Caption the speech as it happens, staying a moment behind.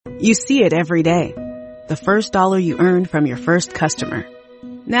You see it every day. The first dollar you earned from your first customer.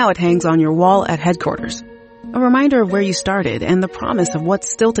 Now it hangs on your wall at headquarters. A reminder of where you started and the promise of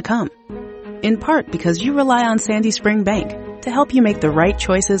what's still to come. In part because you rely on Sandy Spring Bank to help you make the right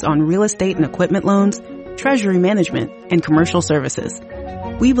choices on real estate and equipment loans, treasury management, and commercial services.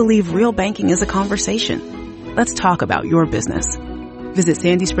 We believe real banking is a conversation. Let's talk about your business. Visit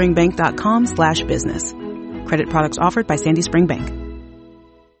sandyspringbank.com/business. Credit products offered by Sandy Spring Bank.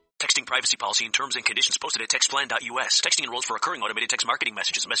 Texting privacy policy and terms and conditions posted at textplan.us. Texting enrolls for recurring automated text marketing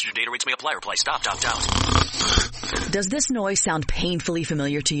messages. Messenger data rates may apply. Reply stop, opt out. Does this noise sound painfully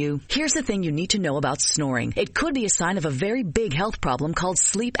familiar to you? Here's the thing you need to know about snoring. It could be a sign of a very big health problem called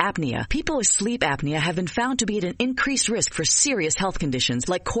sleep apnea. People with sleep apnea have been found to be at an increased risk for serious health conditions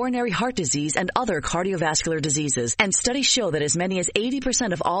like coronary heart disease and other cardiovascular diseases. And studies show that as many as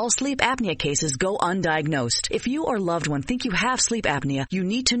 80% of all sleep apnea cases go undiagnosed. If you or loved one think you have sleep apnea, you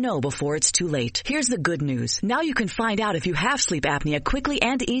need to know before it's too late. Here's the good news. Now you can find out if you have sleep apnea quickly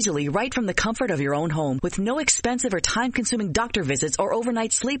and easily right from the comfort of your own home with no expensive or time-consuming doctor visits or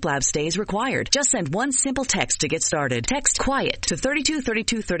overnight sleep lab stays required. Just send one simple text to get started. Text QUIET to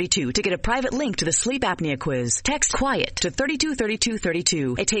 323232 to get a private link to the sleep apnea quiz. Text QUIET to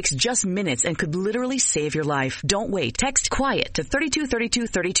 323232. It takes just minutes and could literally save your life. Don't wait. Text QUIET to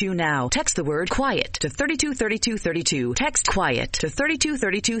 323232 now. Text the word QUIET to 323232. Text QUIET to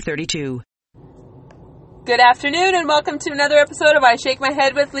 323232. Good afternoon and welcome to another episode of I Shake My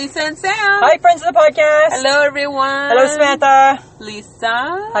Head with Lisa and Sam. Hi, friends of the podcast. Hello, everyone. Hello, Samantha.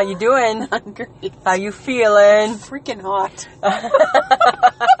 Lisa. How you doing? I'm great. How you feeling? Freaking hot.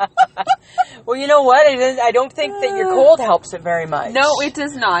 Well, you know what? I don't think that your cold helps it very much. No, it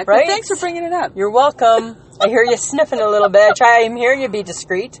does not. Right? But thanks for bringing it up. You're welcome. I hear you sniffing a little bit. I'm hearing you be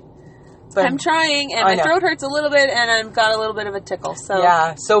discreet. But I'm trying, and my throat hurts a little bit, and I've got a little bit of a tickle. So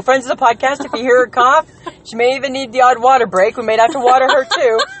yeah. So, friends of the podcast, if you hear her cough, she may even need the odd water break. We may have to water her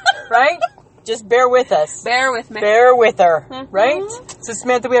too, right? Just bear with us. Bear with me. Bear with her, right? So,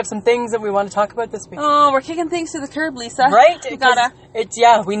 Samantha, we have some things that we want to talk about this week. Oh, we're kicking things to the curb, Lisa. Right? We gotta.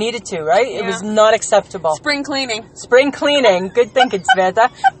 We needed to, right? Yeah. It was not acceptable. Spring cleaning. Spring cleaning. Good thinking, Samantha.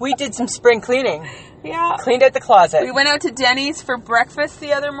 We did some spring cleaning. Yeah. Cleaned out the closet. We went out to Denny's for breakfast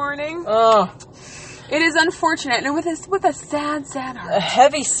the other morning. Oh. It is unfortunate, and with a sad heart. A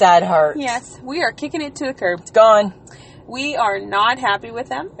heavy, sad heart. Yes, we are kicking it to the curb. It's gone. We are not happy with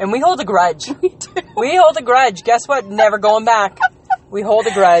them. And we hold a grudge. We do. We hold a grudge. Guess what? Never going back. We hold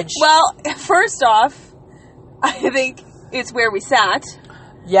a grudge. Well, first off, I think it's where we sat.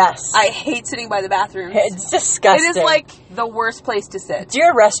 Yes. I hate sitting by the bathroom. It's disgusting. It is like the worst place to sit.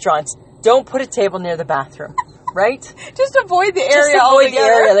 Dear restaurants, don't put a table near the bathroom. Right? Just avoid the area Just avoid altogether. the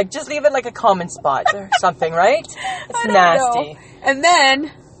area. Like, just leave it like a common spot or something, right? It's nasty. Know. And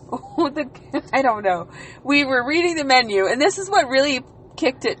then, I don't know. We were reading the menu, and this is what really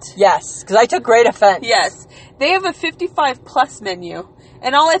kicked it. Yes, because I took great offense. Yes. They have a 55 plus menu.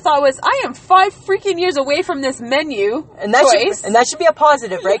 And all I thought was, I am 5 freaking years away from this menu and that choice. That should be a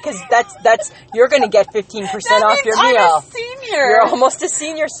positive, right? Because that's you're going to get 15% off your meal. I'm a senior. You're almost a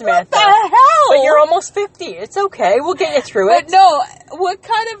senior, Samantha. What the hell? But you're almost 50. It's okay. We'll get you through it. But no, what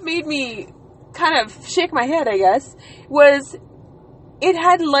kind of made me kind of shake my head, I guess, was it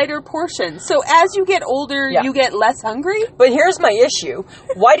had lighter portions. So as you get older, you get less hungry. But here's my issue.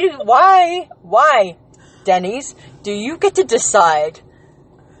 Why, Denny's, do you get to decide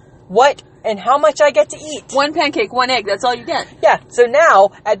what and how much I get to eat? 1 pancake, 1 egg, that's all you get. Yeah, so now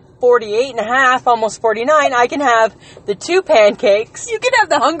at 48 and a half, almost 49, I can have the 2 pancakes. You can have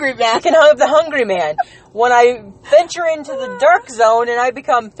the hungry man. I can have the hungry man. When I venture into the dark zone and I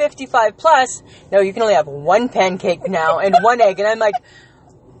become 55 plus, no, you can only have 1 pancake now and 1 egg. And I'm like,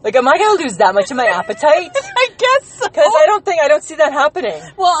 am I going to lose that much of my appetite? I guess so. Because I don't see that happening.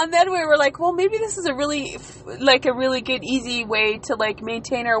 Well, and then we were like, well, maybe this is a really good, easy way to,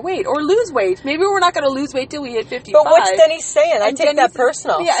 maintain our weight or lose weight. Maybe we're not going to lose weight till we hit 55. But what's Denny's saying? I take that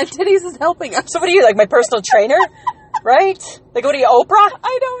personal. Yeah, and Denny's is helping us. So what are you, like my personal trainer? Right? Like, what are you, Oprah?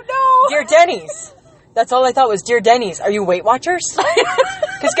 I don't know. Dear Denny's. That's all I thought was, Dear Denny's, are you Weight Watchers?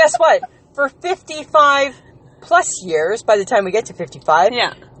 Because guess what? For 55 plus years, by the time we get to 55,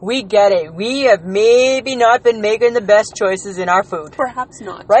 we get it. We have maybe not been making the best choices in our food. Perhaps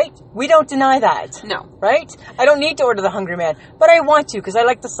not. Right? We don't deny that. No. Right? I don't need to order the Hungry Man, but I want to because I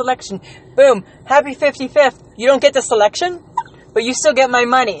like the selection. Boom. Happy 55th. You don't get the selection, but you still get my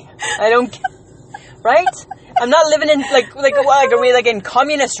money. I don't get... Right? I'm not living in, are we in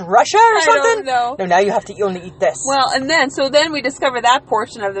communist Russia or something? I don't know. No, now you have to only eat this. Well, and then we discovered that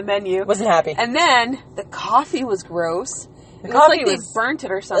portion of the menu. Wasn't happy. And then the coffee was gross. It was like they burnt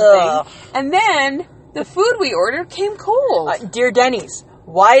it or something. Ugh. And then the food we ordered came cold. Dear Denny's,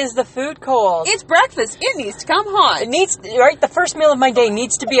 why is the food cold? It's breakfast. It needs to come hot. It needs, right? The first meal of my day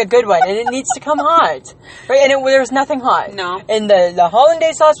needs to be a good one, and it needs to come hot, right? And there was nothing hot. No. And the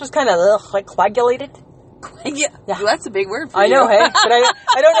hollandaise sauce was kind of like coagulated. Yeah, well, that's a big word for I you. know, hey? But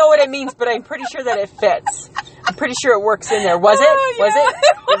I don't know what it means, but I'm pretty sure that it fits. I'm pretty sure it works in there. Was it? Yeah. Was it?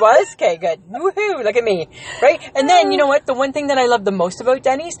 It was? Okay, good. Woohoo, look at me. Right? And then, you know what? The one thing that I loved the most about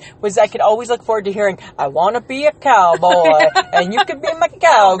Denny's was I could always look forward to hearing, I want to be a cowboy, and you could be my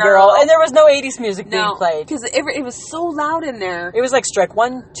cowgirl. And there was no 80s music being played. Because it was so loud in there. It was like strike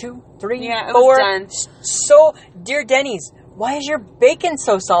 1, 2, 3, Yeah, it 4. was done. So, dear Denny's, why is your bacon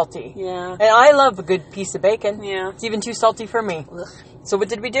so salty? Yeah. And I love a good piece of bacon. Yeah. It's even too salty for me. Ugh. So what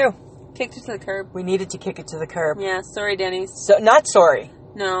did we do? Kicked it to the curb. We needed to kick it to the curb. Yeah, sorry, Denny's. So, not sorry.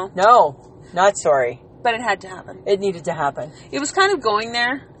 No. No, not sorry. But it had to happen. It needed to happen. It was kind of going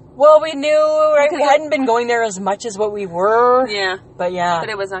there. Well, we knew, right? We Because hadn't been going there as much as what we were. Yeah. But yeah. But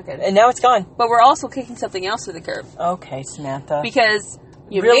it was not good. And now it's gone. But we're also kicking something else to the curb. Okay, Samantha. Because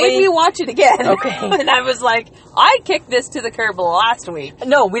you Really? made me watch it again. Okay. And I was like, I kicked this to the curb last week.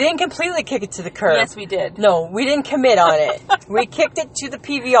 No, we didn't completely kick it to the curb. Yes, we did. No, we didn't commit on it. We kicked it to the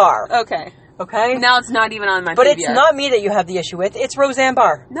PVR. Okay. Okay? Now it's not even on my But PVR. it's not me that you have the issue with. It's Roseanne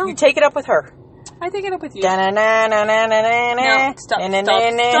Barr. No. You take it up with her. I take it up with you. No,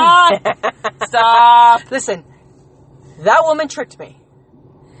 Stop. Stop. Listen, that woman tricked me.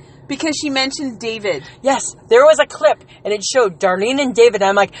 Because she mentioned David. Yes, there was a clip, and it showed Darlene and David, and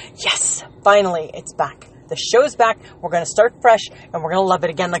I'm like, yes, finally, it's back. The show's back. We're going to start fresh, and we're going to love it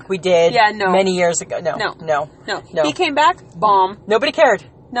again like we did many years ago. No. He came back, bomb. Nobody cared.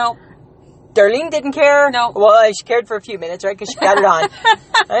 No. Darlene didn't care. No. Well, she cared for a few minutes, right? Because she got it on.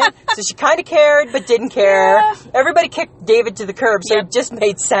 Right? So she kind of cared, but didn't care. Yeah. Everybody kicked David to the curb, so Yep. it just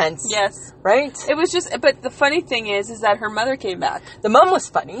made sense. Yes. Right? It was just, but the funny thing is that her mother came back. The mom was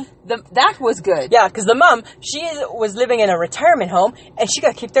funny. That was good. Yeah, because the mom, she was living in a retirement home, and she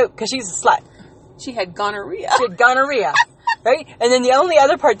got kicked out because she's a slut. She had gonorrhea. She had gonorrhea. Right? And then the only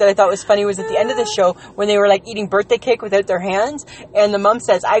other part that I thought was funny was at the end of the show when they were like eating birthday cake without their hands. And the mom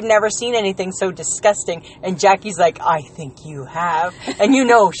says, I've never seen anything so disgusting. And Jackie's like, I think you have. And you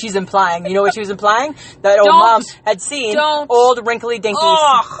know she's implying. You know what she was implying? That old mom had seen old wrinkly dinkies.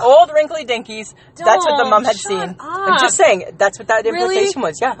 Ugh. Old wrinkly dinkies. That's what the mom had Shut seen. up. I'm just saying. That's what that Really? implication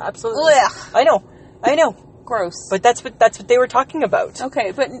was. Yeah, absolutely. Ugh. I know. Gross. But that's what they were talking about.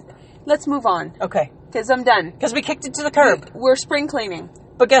 Okay, but let's move on. Okay. Because I'm done. Because we kicked it to the curb. We're spring cleaning.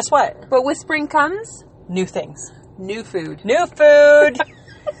 But guess what? But with spring comes New things. new food. New food!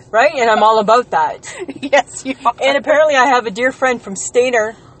 Right? And I'm all about that. Yes, you are. And apparently I have a dear friend from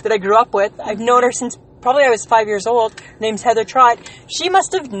Stainer that I grew up with. I've known her since probably I was 5 years old. Her name's Heather Trott. She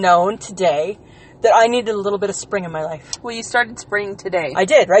must have known today that I needed a little bit of spring in my life. Well, you started spring today. I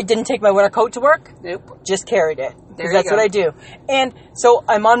did, right? Didn't take my winter coat to work. Nope. Just carried it. There you That's go. what I do. And so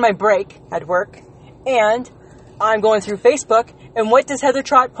I'm on my break at work, and I'm going through Facebook, and what does Heather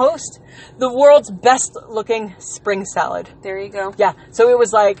Trott post? The world's best looking spring salad. There you go. Yeah, so it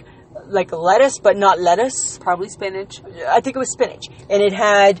was like lettuce, but not lettuce. Probably spinach. I think it was spinach. And it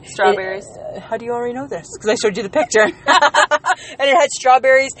had... Strawberries. How do you already know this? Because I showed you the picture. And it had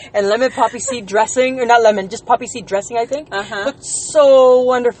strawberries and lemon poppy seed dressing. Or not lemon, just poppy seed dressing, I think. Uh-huh. Looked so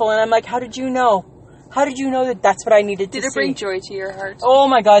wonderful. And I'm like, how did you know? How did you know that that's what I needed to see? Did it bring joy to your heart? Oh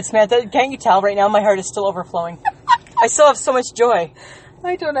my God, Samantha. Can't you tell right now my heart is still overflowing? I still have so much joy.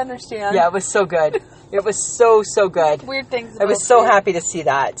 I don't understand. Yeah, it was so good. It was so, so good. Weird things I about was so food. happy to see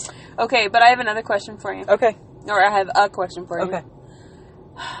that. Okay, but I have another question for you. Okay. Or I have a question for you. Okay.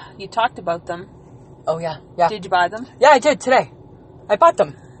 You talked about them. Oh, yeah. Yeah. Did you buy them? Yeah, I did today. I bought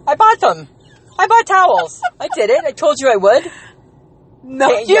them. I bought towels. I did it. I told you I would.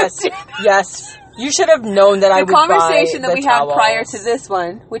 No, Okay, yes. Yes. You should have known that I would buy the conversation that the we had towels. prior to this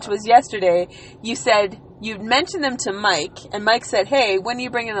one, which was yesterday, you said you mentioned them to Mike, and Mike said, hey, when are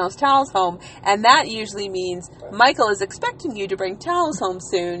you bringing those towels home? And that usually means Michael is expecting you to bring towels home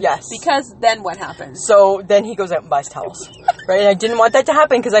soon. Yes. Because then what happens? So then he goes out and buys towels. Right? And I didn't want that to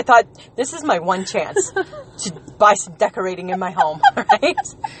happen because I thought, this is my one chance to buy some decorating in my home. Right?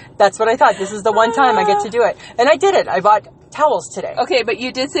 That's what I thought. This is the one time I get to do it. And I did it. I bought towels today. Okay, but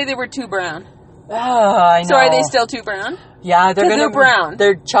you did say they were too brown. Oh, I know. So are they still too brown? Yeah, they're 'Cause gonna. they're brown.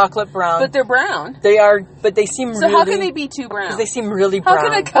 They're chocolate brown. But they're brown. They are, but they seem So really... how can they be too brown? Because they seem really How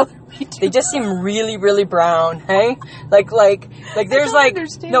brown. can a color be too They just seem really, really brown, hey? Like there's don't like...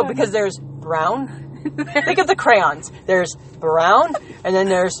 understand. No, because there's brown. Think of the crayons. There's brown, and then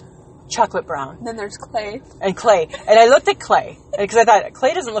there's chocolate brown. Then there's Clay. And Clay. And I looked at Clay because I thought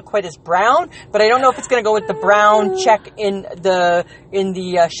Clay doesn't look quite as brown, but I don't know if it's going to go with the brown check in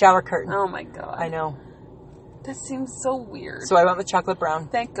the shower curtain. Oh my god. I know. That seems so weird. So I went with chocolate brown.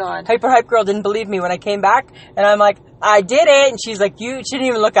 Thank God. Hype girl didn't believe me when I came back, and I'm like, I did it. And she's like, she didn't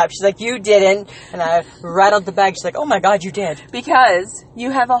even look up. She's like, you didn't. And I rattled the bag. She's like, oh my God, you did. Because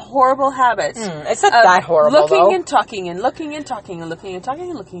you have a horrible habit. It's not that horrible, looking though. and talking and looking and talking and looking and talking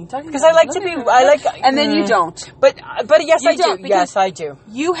and looking and talking. Because I like to be, and then you don't. But yes, You I don't, do. because Yes, I do.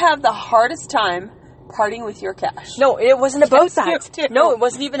 You have the hardest time parting with your cash. No, it wasn't about Yes, that. you do. No, it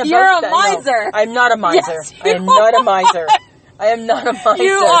wasn't even about You're a that. No. miser. I'm not a miser. Yes, I am not a miser. I am not a miser.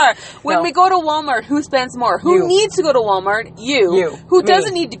 You are. When No. we go to Walmart, who spends more? Who You. needs to go to Walmart? You. You. Who Me.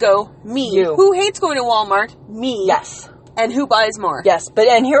 doesn't need to go? Me. You. Who hates going to Walmart? Me. Yes. And who buys more? Yes, but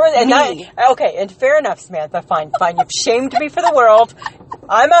Me. Okay, and fair enough, Samantha. Fine. You've shamed me for the world.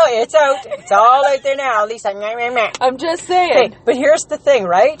 I'm out. It's out. It's all out there now. Lisa. I'm just saying. Okay, but here's the thing,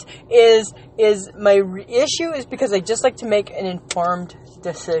 right? Is my issue is because I just like to make an informed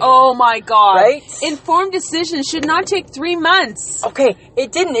decision. Oh my God. Right? Informed decisions should not take 3 months. Okay,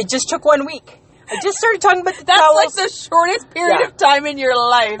 it didn't. It just took 1 week. I just started talking about the That's towels. like the shortest period Yeah. of time in your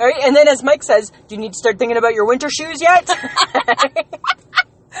life. All right, and then as Mike says, do you need to start thinking about your winter shoes yet? That's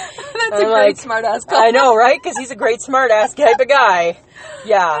I'm a great like, smart ass. I know, right? Because he's a great smart ass type of guy.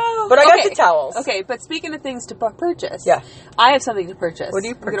 Yeah, but I got the towels. Okay, but speaking of things to purchase, Yeah. I have something to purchase. What are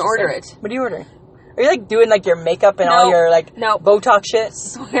you I'm purchasing? gonna order it. What are you ordering? Are you like doing like your makeup and No. all your like No. Botox shit?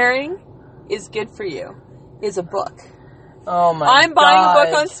 Swearing is good for you. Is a book. Oh my I'm buying God.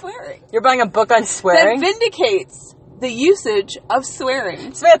 a book on swearing You're buying a book on swearing? that vindicates the usage of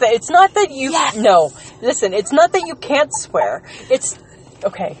swearing. Samantha, it's not that you... Yes. No. Listen, it's not that you can't swear. It's...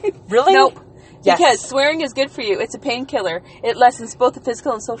 Okay. Really? Nope. Yes. Because swearing is good for you. It's a painkiller. It lessens both the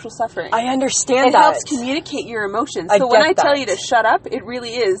physical and social suffering. I understand It that. helps communicate your emotions. I So when get I tell that. you to shut up, it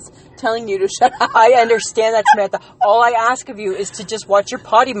really is telling you to shut up. I understand that, Samantha. All I ask of you is to just watch your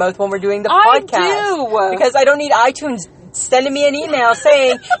potty mouth when we're doing the I podcast. do. Because I don't need iTunes sending me an email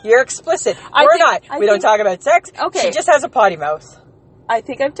saying you're explicit. We're not. We don't talk about sex. Okay. She just has a potty mouth. I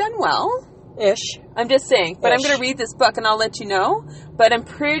think I've done well. Ish. I'm just saying. But I'm Ish. going to read this book and I'll let you know. But I'm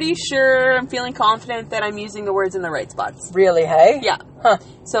pretty sure, I'm feeling confident that I'm using the words in the right spots. Really, hey? Yeah. Huh.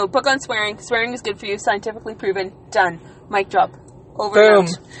 So, book on swearing. Swearing is good for you. Scientifically proven. Done. Mic drop. Over Boom.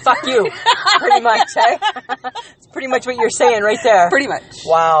 and out. Fuck you. Pretty much, hey? It's pretty much what you're saying right there. Pretty much.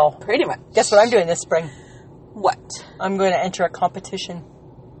 Wow. Pretty much. Guess what I'm doing this spring? What? I'm going to enter a competition.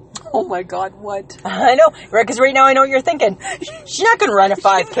 Oh my God, what? I know, right? Because right now I know what you're thinking. She's not going to run a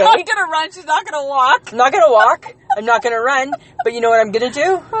 5K. She's not going to run. She's not going to walk. I'm not going to walk. I'm not going to run. But you know what I'm going to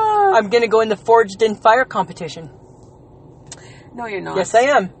do? I'm going to go in the Forged in Fire competition. No, you're not. Yes, I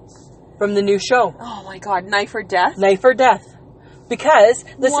am. From the new show, Oh my God, knife or death? Knife or Death. Because,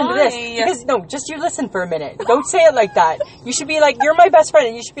 listen to this. Why? Because, no, just you listen for a minute. Don't say it like that. You should be like, you're my best friend.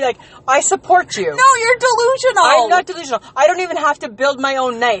 And you should be like, I support you. No, you're delusional. I'm not delusional. I don't even have to build my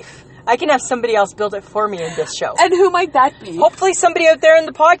own knife. I can have somebody else build it for me in this show. And who might that be? Hopefully somebody out there in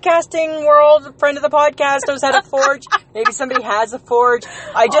the podcasting world, a friend of the podcast, knows how to forge. Maybe somebody has a forge.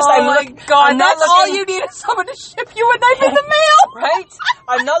 I'm God, not that's all looking- you need is someone to ship you a knife in the mail. Right?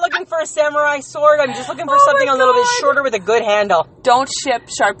 I'm not looking for a samurai sword. I'm just looking for Oh something my a little bit God. shorter with a good handle. Don't ship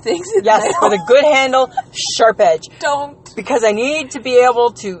sharp things in Yes, the mail. with a good handle, sharp edge. Don't. Because I need to be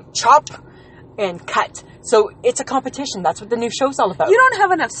able to chop and cut. So it's a competition. That's what the new show's all about. You don't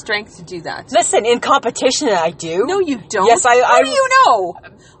have enough strength to do that. Listen, in competition I do. No, you don't. Yes, How do you know?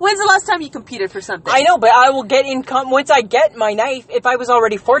 When's the last time you competed for something? I know, but I will get in... once I get my knife, if I was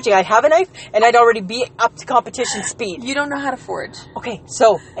already forging, I'd have a knife, and I'd already be up to competition speed. You don't know how to forge. Okay,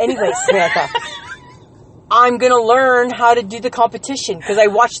 so, anyways, Samantha, I'm going to learn how to do the competition, because I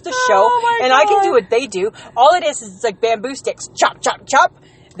watched the show, Oh my and I can God. do what they do. All it is it's like bamboo sticks. Chop, chop, chop.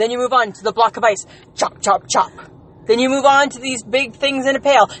 Then you move on to the block of ice. Chop, chop, chop. Then you move on to these big things in a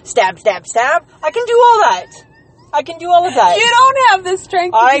pail. Stab, stab, stab. I can do all that. I can do all of that. You don't have the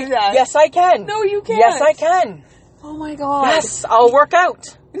strength to do that. Yes, I can. No, you can't. Yes, I can. Oh my God. Yes, I'll work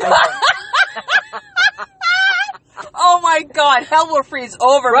out. Oh my God. Hell will freeze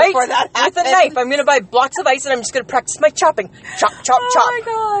over Right? before that happens. With a knife. I'm going to buy blocks of ice and I'm just going to practice my chopping. Chop, chop, Oh chop. my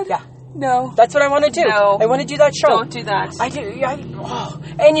God. Yeah. No. That's what I want to do. No. I want to do that show. Don't do that. I do.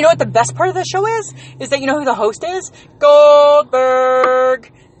 And you know what the best part of the show is? Is that you know who the host is?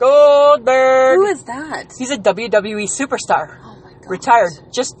 Goldberg. Who is that? He's a WWE superstar. Oh my God. Retired.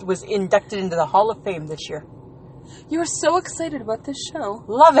 Just was inducted into the Hall of Fame this year. You were so excited about this show.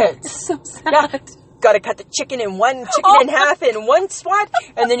 Love it. So sad. Yeah. got to cut the chicken in half in one swat,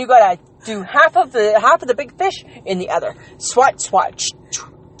 and then you got to do half of the big fish in the other. Swat,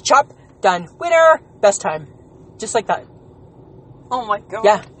 chop, done. Winner, best time. Just like that. Oh my God.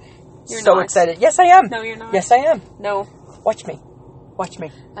 Yeah. You're so not. excited. Yes, I am. No, you're not. Yes, I am. No. Watch me.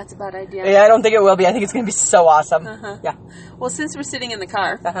 That's a bad idea. Yeah, I don't think it will be. I think it's going to be so awesome. Yeah. Well, since we're sitting in the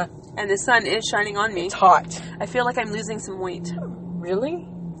car and the sun is shining on me, It's hot. I feel like I'm losing some weight. Really?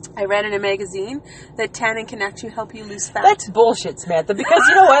 I read in a magazine that tanning can actually help you lose fat. That's bullshit, Samantha, because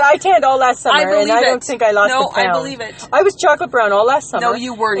you know what? I tanned all last summer, I believe and I it. don't think I lost a pound. No, I believe it. I was chocolate brown all last summer. No,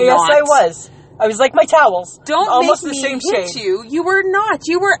 you were Yes, not. I was. I was like my towels. Don't almost make the me same hit shade. you. You were not.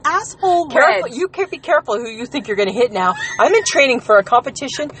 You were asshole Careful, red. you can't be careful who you think you're going to hit now. I'm in training for a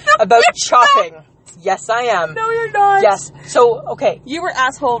competition about chopping. Yes, I am. No, you're not. Yes. So, okay. You were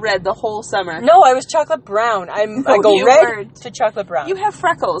asshole red the whole summer. No, I was chocolate brown. I go you red weren't. to chocolate brown. You have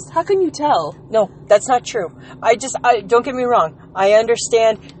freckles. How can you tell? No, that's not true. I don't get me wrong. I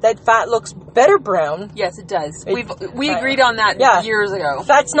understand that fat looks better brown. Yes, it does. It- We agreed on that years ago.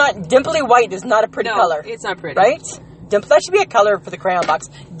 Fat's not, dimply white is not a pretty No, color. it's not pretty. Right? That should be a color for the crayon box.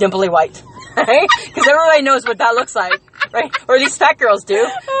 Dimply white. Right? Because everybody knows what that looks like. Right? Or at least fat girls do.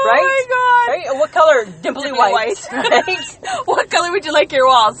 Right? Oh my God. Right? What color? Dimply white. Right? What color would you like your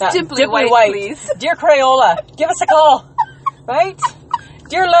walls? Dimply white, please. Dear Crayola, give us a call. Right?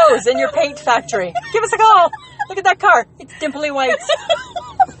 Dear Lowe's in your paint factory, give us a call. Look at that car. It's dimply white.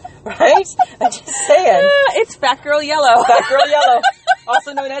 Right? I'm just saying. It's fat girl yellow. Fat girl yellow.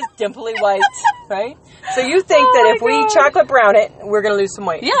 Also known as dimply white. Right? So you think that if we chocolate brown it, we're going to lose some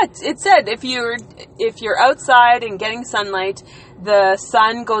weight? Yeah, it said if you're outside and getting sunlight, the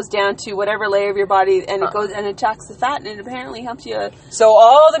sun goes down to whatever layer of your body, and it goes and it attacks the fat, and it apparently helps you. So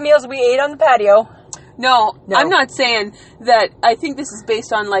all the meals we ate on the patio. No, I'm not saying that. I think this is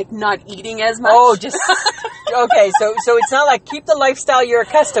based on like not eating as much. Oh, just okay. So it's not like keep the lifestyle you're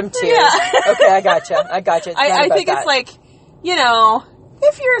accustomed to. Yeah. Okay, I gotcha. I think it's like,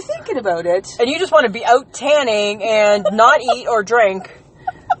 if you're thinking about it, and you just want to be out tanning and not eat or drink.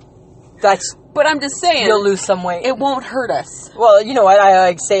 But I'm just saying, you'll lose some weight. It won't hurt us. Well, you know what? I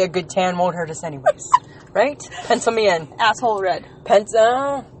like say a good tan won't hurt us anyways. Right? Pencil me in. Asshole red.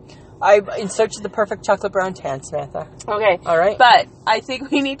 I'm in search of the perfect chocolate brown tan, Samantha. Okay. All right. But I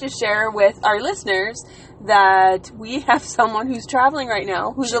think we need to share with our listeners that we have someone who's traveling right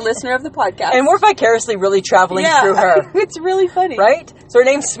now, who's a listener of the podcast. And we're vicariously really traveling through her. It's really funny. Right? So her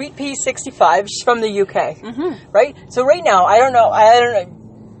name's Sweet Pea 65. She's from the UK. Mm-hmm. Right? So right now, I don't know.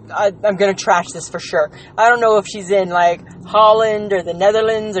 I'm going to trash this for sure. I don't know if she's in like Holland or the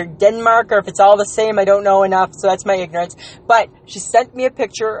Netherlands or Denmark or if it's all the same. I don't know enough, so that's my ignorance. But she sent me a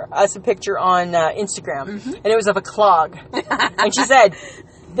picture on Instagram, and it was of a clog. And she said,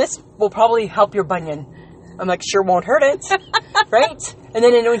 "This will probably help your bunion." I'm like, "Sure won't hurt it." Right? And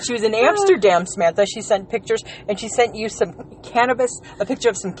then when she was in Amsterdam, Samantha, she sent pictures, and she sent you a picture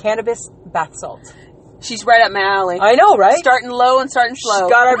of some cannabis bath salt. She's right up my alley. I know, right? Starting low and starting slow.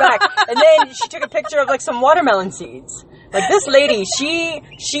 She got our back. And then she took a picture of like some watermelon seeds. Like this lady,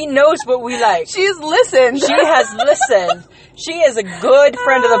 she knows what we like. She's listened. She has listened. She is a good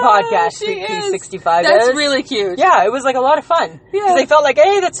friend of the podcast, Sweet Pea 65. That's really cute. Yeah, it was like a lot of fun. Yeah. Because they felt like,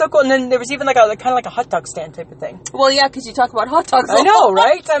 hey, that's so cool. And then there was even like kind of like a hot dog stand type of thing. Well, yeah, because you talk about hot dogs. I know,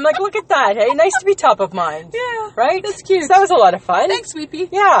 right? I'm like, look at that. Hey, nice to be top of mind. Yeah. Right? That's cute. So that was a lot of fun. Thanks, Sweet Pea.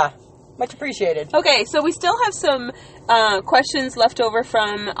 Yeah. Much appreciated. Okay, so we still have some questions left over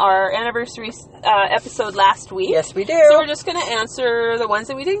from our anniversary episode last week. Yes, we do. So we're just going to answer the ones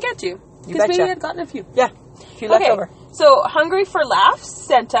that we didn't get to. Because we had gotten a few. Yeah, a few left over. So Hungry for Laughs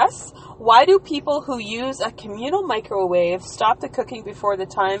sent us, why do people who use a communal microwave stop the cooking before the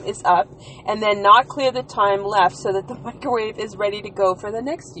time is up and then not clear the time left so that the microwave is ready to go for the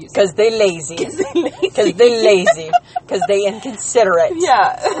next use? Because they lazy. Because they lazy. Because they inconsiderate.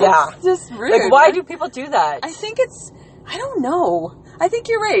 Yeah. Yeah. Just rude. Like, why do people do that? I think I don't know. I think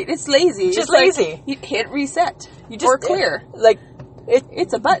you're right. It's lazy. Just it's lazy. Like, you hit reset. You just or clear.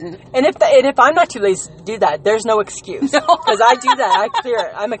 It's a button. And if I'm not too lazy to do that, there's no excuse. Because I do that. I clear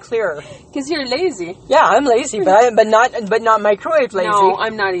it. I'm a clearer. Because you're lazy. Yeah, I'm lazy, but not microwave lazy. No,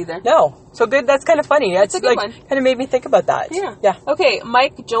 I'm not either. No. So good. That's kind of funny. That's a good one. Kind of made me think about that. Yeah. Yeah. Okay,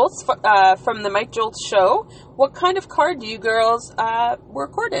 Mike Joltz from the Mike Joltz Show. What kind of car do you girls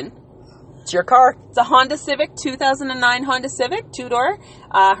record in? It's your car. It's a Honda Civic, 2009 Honda Civic, two-door.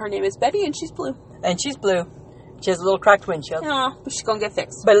 Her name is Betty, and she's blue. And she's blue. She has a little cracked windshield. Oh, but she's going to get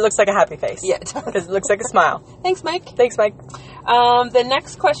fixed. But it looks like a happy face. Yeah. Because it looks like a smile. Thanks, Mike. Thanks, Mike. The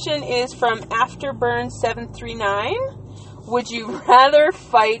next question is from Afterburn739. Would you rather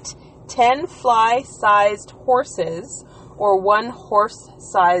fight 10 fly-sized horses or 1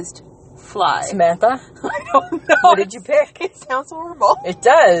 horse-sized fly? Samantha? I don't know. What did you pick? It sounds horrible. It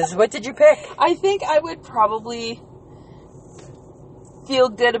does. What did you pick? I think I would probably feel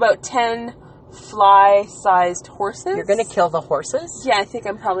good about 10 fly-sized horses. You're going to kill the horses? Yeah, I think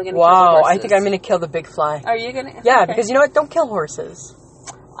I'm probably going to kill the Wow, horses. I think I'm going to kill the big fly. Are you going to? Yeah, Okay. because you know what? Don't kill horses.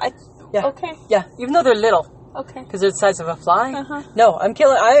 Yeah. Okay. Yeah, even though they're little. Okay. Because they're the size of a fly. Uh-huh. No, I'm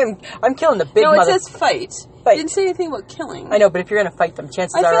killing the big No, it mother. says fight. Fight. It didn't say anything about killing. I know, but if you're going to fight them,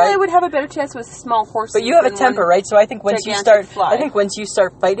 chances I are, feel right? I would have a better chance with small horses. But you have a than temper, one right? So I think once you gigantic start, fly. once you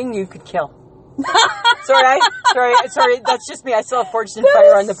start fighting, you could kill. Sorry. That's just me. I still have forged in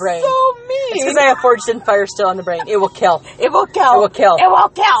fire on the brain. So mean. It's because I have forged in fire still on the brain. It will kill. It will kill. It will kill. It will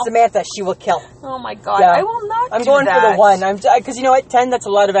kill. Samantha, she will kill. Oh my god! Yeah. I will not. I'm do going that. for the 1. Because you know what? 10. That's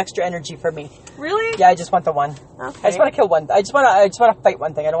a lot of extra energy for me. Really? Yeah, I just want the 1. Okay. I just want to kill 1. I just want to fight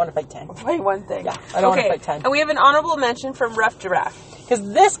one thing. I don't want to fight 10. Wait, one thing. Yeah, I don't want to Okay, fight 10. and we have an honorable mention from Rough Giraffe.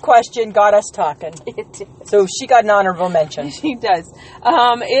 Because this question got us talking. So she got an honorable mention. She does.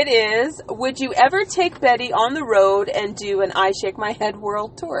 It is, would you ever take Betty on the road and do an I Shake My Head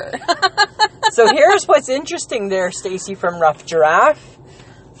world tour? So here's what's interesting there, Stacy from Rough Giraffe.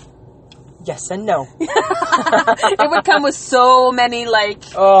 Yes and no. It would come with so many, like,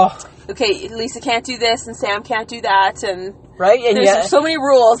 Oh, okay, Lisa can't do this and Sam can't do that, and right? And there's so many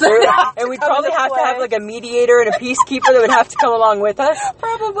rules. and we'd probably have to have like a mediator and a peacekeeper that would have to come along with us.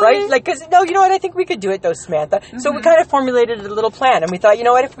 Probably. Right? Like, because, no, you know what? I think we could do it though, Samantha. So we kind of formulated a little plan, and we thought, you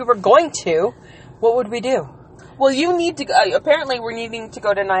know what? If we were going to, what would we do? Well, you need to go, apparently we're needing to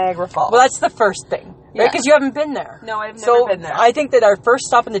go to Niagara Falls. Well, that's the first thing. Right? Yeah. Because you haven't been there. No, I've never So been there. I think that our first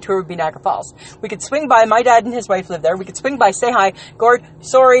stop on the tour would be Niagara Falls. We could swing by. My dad and his wife live there. We could swing by, say hi. Gord,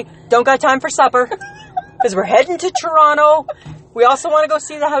 sorry, don't got time for supper. Because we're heading to Toronto. We also want to go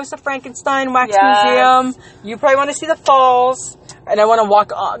see the House of Frankenstein Wax Yes. Museum. You probably want to see the falls. And I want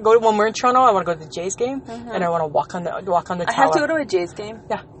to when we're in Toronto, I want to go to the Jays game. And I want to walk on the tower. I have to go to a Jays game.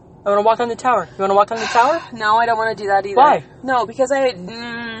 Yeah. I want to walk on the tower. You want to walk on the tower? No, I don't want to do that either. Why? No, because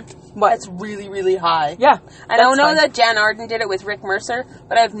What? that's really, really high. Yeah. I don't know fine. that Jan Arden did it with Rick Mercer,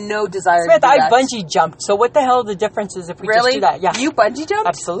 but I have no desire Samantha, to do I that. bungee jumped. So what the hell are the differences if we Really? just do that? Yeah. You bungee jumped?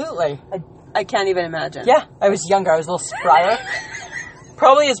 Absolutely. I can't even imagine. Yeah, I was younger. I was a little sprier.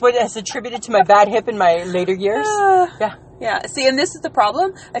 Probably is what has attributed to my bad hip in my later years. Yeah. Yeah. See, and this is the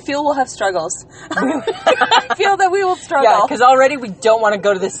problem. I feel we'll have struggles. I feel that we will struggle. Yeah, because already we don't want to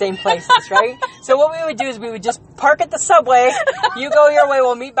go to the same places, right? So what we would do is we would just park at the subway. You go your way.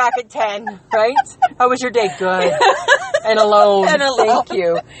 We'll meet back at 10, right? How was your day? Good. And alone. And alone. Thank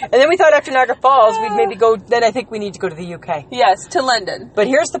you. And then we thought after Niagara Falls, we'd maybe go, then I think we need to go to the UK. Yes, to London. But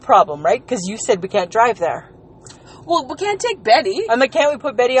here's the problem, right? Because you said we can't drive there. Well, we can't take Betty. I'm like, can't we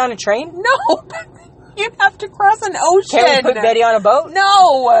put Betty on a train? No. You'd have to cross an ocean. Can't we put Betty on a boat?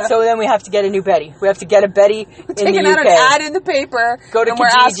 No. So then we have to get a new Betty. We have to get a Betty in the Taking UK. out an ad in the paper. Go to and we're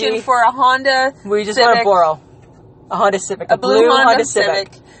Kijiji. asking for a Honda We just Civic, want to borrow a Honda Civic, a blue Honda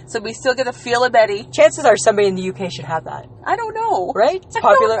Civic. So we still get a feel of Betty. Chances are somebody in the UK should have that, I don't know. right? It's I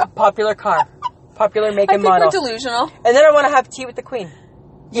don't know. popular car, popular make I and think model. we're delusional. And then I want to have tea with the Queen.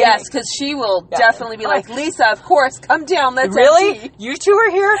 Yes, because she will Yeah. definitely be like, Lisa, of course, come down. Let's have Really? tea." You two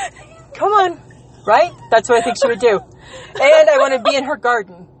are here? Come on. Right? That's what I think she would do. And I want to be in her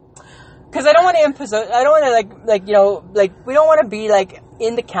garden. Because I don't want to impose, I don't want to we don't want to be like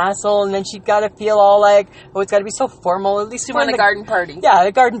in the castle and then she's got to feel all like, oh, it's got to be so formal. At least You we're want in a garden party. Yeah,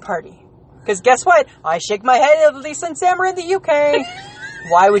 a garden party. Because guess what? I shake my head at Lisa and Sam are in the UK.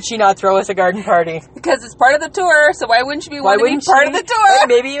 Why would she not throw us a garden party? Because it's part of the tour, so why wouldn't she Why want to be wouldn't part she? of the tour? Right,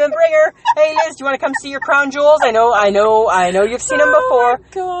 maybe even bring her. Hey Liz, do you want to come see your crown jewels? I know you've seen them before. Oh,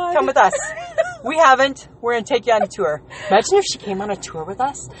 God. Come with us. We haven't. We're going to take you on a tour. Imagine if she came on a tour with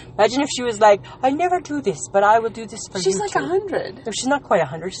us. Imagine if she was like, I never do this, but I will do this for you She's like too. 100. No, she's not quite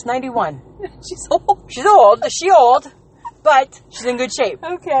 100. She's 91. She's old. She's old. She's old, but she's in good shape.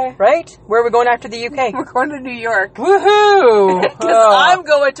 Okay. Right? Where are we going after the UK? We're going to New York. Woohoo! Because Oh. I'm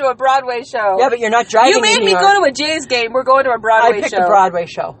going to a Broadway show. Yeah, but you're not driving You made in New me York. go to a Jays game. We're going to a Broadway I picked show. a Broadway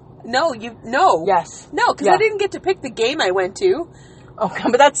show. No, no. Yes. No, because Yeah. I didn't get to pick the game I went to. Okay,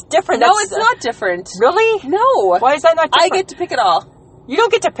 but that's different. No, That's, it's not different. Really? No. Why is that not I different? get to pick it all. You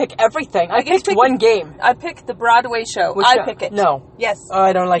don't get to pick everything. I get to picked pick one game. I picked the Broadway show. Which I show? pick it. No. Yes. Oh,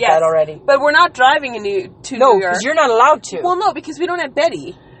 I don't like Yes. that already. But we're not driving to No, New York. because you're not allowed to. Well, no, because we don't have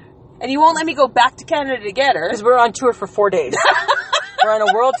Betty. And you won't let me go back to Canada to get her. Because we're on tour for 4 days. We're on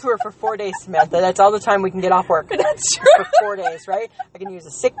a world tour for 4 days, Samantha. That's all the time we can get off work. That's true. For 4 days, right? I can use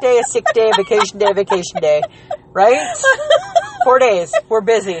a sick day, a vacation day, right? 4 days. We're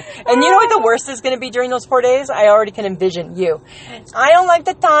busy. And you know what the worst is going to be during those 4 days? I already can envision you. I don't like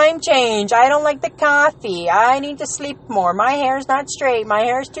the time change. I don't like the coffee. I need to sleep more. My hair's not straight. My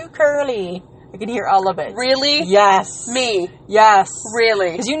hair's too curly. I can hear all of it. Really? Yes. Me? Yes.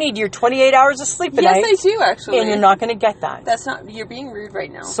 Really? Because you need your 28 hours of sleep a Yes, night. I do, actually. And you're not going to get that. That's not... You're being rude right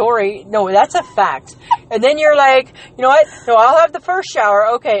now. Sorry. No, that's a fact. And then you're like, you know what? No, I'll have the first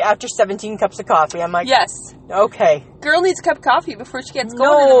shower. Okay, after 17 cups of coffee. I'm like, Yes. okay. Girl needs a cup of coffee before she gets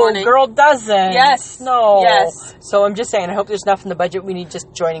going in the morning. No, girl doesn't. Yes. No. Yes. So I'm just saying, I hope there's enough in the budget. We need just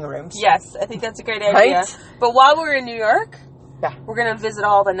joining rooms. Yes, I think that's a great idea. Right? But while we're in New York, Yeah. we're going to visit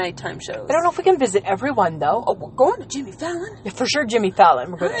all the nighttime shows. I don't know if we can visit everyone, though. Oh, we're going to Jimmy Fallon. Yeah, for sure, Jimmy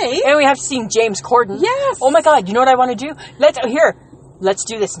Fallon. We're good. Right. And we have to see James Corden. Yes. Oh my God, you know what I want to do? Let's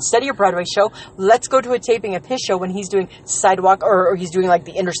do this. Instead of your Broadway show, let's go to a taping of his show when he's doing Sidewalk, or he's doing like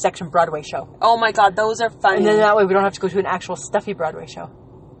the Intersection Broadway show. Oh my God, those are funny. And then that way we don't have to go to an actual stuffy Broadway show.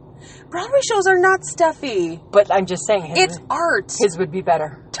 Broadway shows are not stuffy. But I'm just saying, It's art. his would be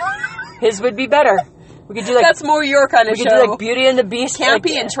better. His would be better. We could do like That's more your kind of we show. could do like Beauty and the Beast. Campy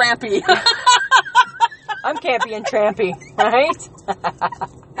like, and trampy. I'm campy and trampy, right?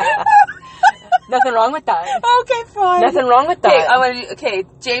 Nothing wrong with that. Okay, fine. Nothing wrong with Okay, that. I want to do... Okay,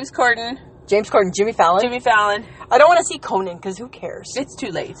 James Corden, James Corden, Jimmy Fallon. Jimmy Fallon. I don't want to see Conan because who cares? It's too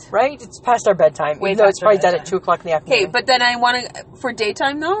late. Right? It's past our bedtime. Way Even though it's past our probably done at bedtime. 2 o'clock in the afternoon. Okay, but then I want to... For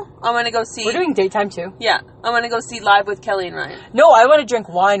daytime, though, I want to go see... We're doing daytime too. Yeah, I want to go see Live with Kelly and Ryan. No, I want to drink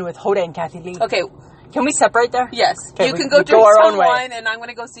wine with Hoda and Kathy Lee. Okay, Can we separate there? yes. Okay, you we- can go we drink go our some own way. wine, and I'm going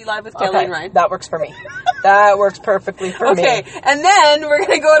to go see Live with Kelly Okay, and Ryan. that works for me. That works perfectly for me. Okay, and then we're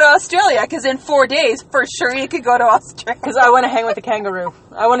going to go to Australia, because in 4 days, for sure you could go to Australia. Because I want to hang with a kangaroo.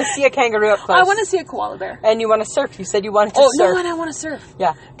 I want to see a kangaroo up close. I want to see a koala bear. And you want to surf. You said you wanted to Oh, surf. no, and I want to surf.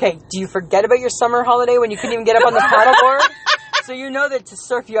 Yeah. Okay. Do you forget about your summer holiday when you couldn't even get up on the paddleboard? So you know that to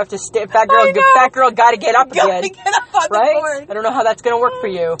surf you have to stay. Fat girl got to get up Gotta again. get up on Right? the board. I don't know how that's going to work for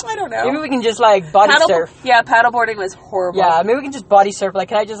you. I don't know. Maybe we can just like body surf. Yeah, paddleboarding was horrible. Yeah, maybe we can just body surf. Like,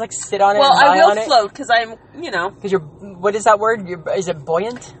 can I just like sit on it Well, and lie I on will it? float, because I'm, you know, Because you're, what is that word? Is it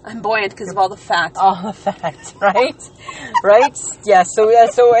buoyant? I'm buoyant because of all the fat. Oh, the fact, right? Right? Yeah. So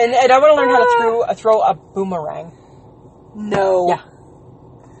and I want to learn how to throw a boomerang. No. Yeah.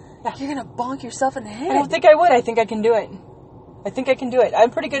 You're going to bonk yourself in the head. I don't think I would. I think I can do it. I think I can do it. I'm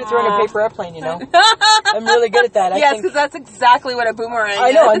pretty good at throwing a paper airplane, you know. I'm really good at that. Yes, because that's exactly what a boomerang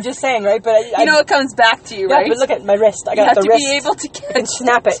I know. is. I'm just saying, right? But You know it comes back to you, yeah, right? but look at my wrist. I you got have the to wrist. be able to I can catch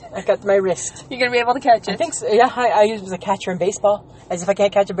snap it. I got my wrist. You're going to be able to catch it. I think so. Yeah, I use it as a catcher in baseball. As if I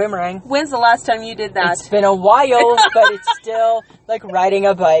can't catch a boomerang. When's the last time you did that? It's been a while, but it's still like riding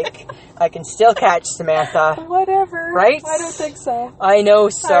a bike. I can still catch, Samantha. Whatever. Right? I don't think so. I know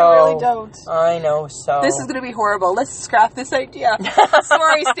so. I really don't. I know so. This is going to be horrible. Let's scrap this idea.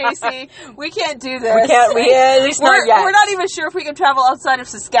 Sorry, Stacey. We can't do this. We can't. At least not yet. We're not even sure if we can travel outside of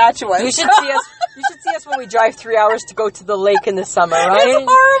Saskatchewan. You should see us. You should see us when we drive 3 hours to go to the lake in the summer, right? It's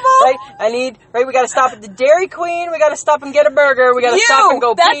horrible. Right? We got to stop at the Dairy Queen. We got to stop and get a burger. We got to stop and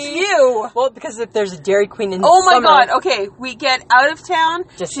go That's pee. you. Well, because if there's a Dairy Queen in the Oh my summer, God. Okay, we get out of town.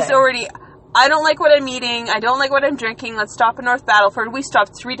 Just She's saying. already... I don't like what I'm eating. I don't like what I'm drinking. Let's stop in North Battleford. We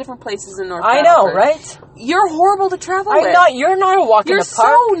stopped 3 different places in North I Battleford. know, right? You're horrible to travel I'm with. not. You're not a walk You're in the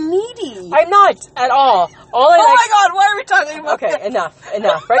park. so needy. I'm not at all. All I Oh like. my God, why are we talking about Okay, this?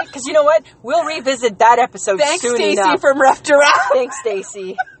 enough, right? Because you know what? We'll revisit that episode Thanks, soon Stacey, enough. from Rough Giraffe. Thanks,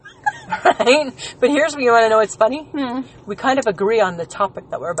 Stacey. Right? But here's what you want to know what's funny? We kind of agree on the topic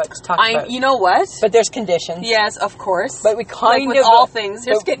that we're about to talk about. You know what? But there's conditions. Yes, of course. But we kind like with of... all things,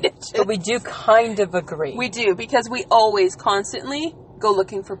 there's but- conditions. But we do kind of agree. We do, because we always constantly go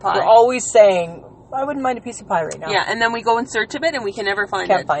looking for pie. We're always saying, I wouldn't mind a piece of pie right now. Yeah, and then we go in search of it, and we can never find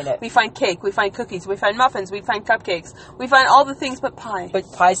Can't it. find it. We find cake, we find cookies, we find muffins, we find cupcakes, we find all the things but pie. But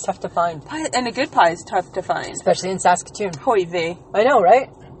pie's tough to find. Pie, and a good pie is tough to find. Especially in Saskatoon. Hoy vey. I know, right?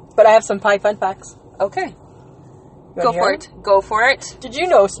 But I have some pie fun facts. Okay. You wanna Go hear for them? it. Go for it. Did you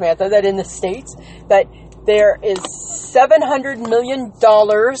know, Samantha, that in the States, that there is $700 million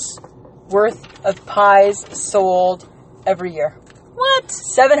worth of pies sold every year? What?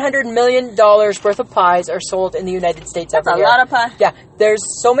 $700 million worth of pies are sold in the United States That's every a year. lot of pie. Yeah, there's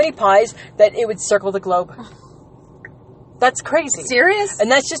so many pies that it would circle the globe. That's crazy. Serious? And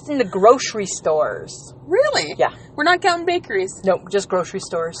that's just in the grocery stores. Really? Yeah. We're not counting bakeries. No, just grocery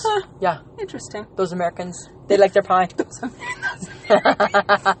stores. Huh. Yeah, Interesting. those Americans, they like their pie.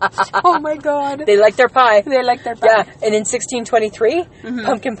 Oh my God. They like their pie. They like their pie. Yeah, and in 1623,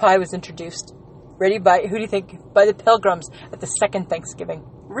 pumpkin pie was introduced. Ready by, who do you think? By the Pilgrims at the second Thanksgiving.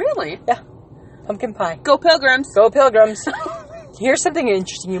 Really? Yeah, pumpkin pie. Go Pilgrims. Go Pilgrims. Here's something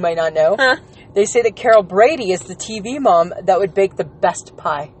interesting you might not know. Huh? They say that Carol Brady is the TV mom that would bake the best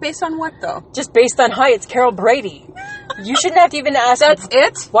pie. Based on what, though? Just based on, hi, it's Carol Brady. You shouldn't have to even ask. That's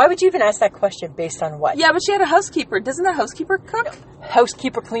it? Why would you even ask that question? Based on what? Yeah, but she had a housekeeper. Doesn't the housekeeper cook?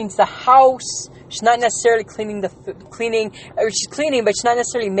 Housekeeper cleans the house. She's not necessarily cleaning she's cleaning, but she's not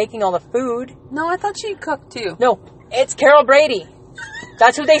necessarily making all the food. No, I thought she cooked, too. No, it's Carol Brady.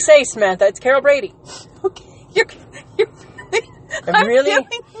 That's what they say, Samantha. It's Carol Brady. Okay. You're Really?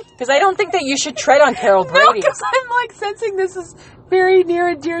 Because I don't think that you should tread on Carol Brady. No, because I'm like sensing this is very near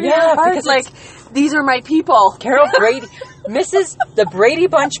and dear to your heart. because Like, these are my people. Carol Brady. Mrs. the Brady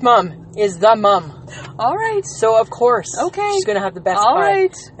Bunch mom is the mom. All right. So, of course, Okay. she's going to have the best All pie.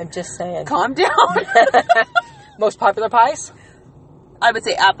 right. I'm just saying. Calm down. Most popular pies? I would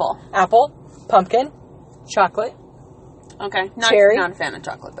say apple. Apple, pumpkin, chocolate, Okay. Cherry. Not a fan of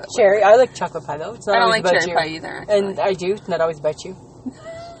chocolate, but cherry. I like chocolate pie, though. It's not I don't always like about cherry you. pie either. Actually. And I do. It's not always about you.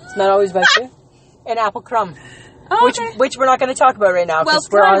 It's not always about you. And apple crumb. Oh, okay. Which we're not going to talk about right now. Well, 'cause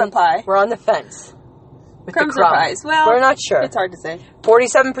it's kind of a pie. We're on the fence. With Crumbs the are crumb. pies. Well, we're not sure. It's hard to say.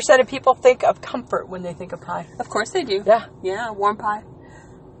 47% of people think of comfort when they think of pie. Of course they do. Yeah. Yeah, warm pie.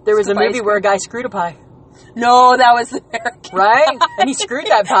 There was a Scoop ice movie cream. where a guy screwed a pie. No, that was the American. Right? And he screwed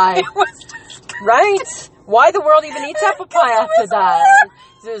that pie. It was just Right? Why the world even eats apple pie after that?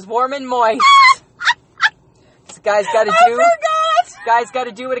 It was warm and moist. This guy's got to do. Guy's got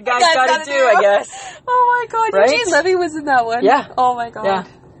to do what a guy's got to do, I guess. Oh my god, Right? Eugene Levy was in that one. Yeah. Oh my god. Yeah.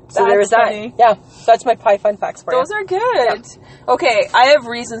 So there was That's that. funny. Yeah. That's my pie fun facts for Those you. are good. Okay, I have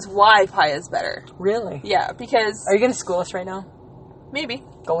reasons why pie is better. Really? Yeah, because Are you going to school us right now? maybe.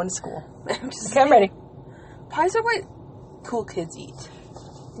 Going to school. I'm just Okay, I'm ready. Pies are what cool kids eat.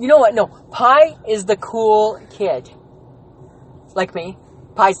 You know what? No. Pie is the cool kid. Like me.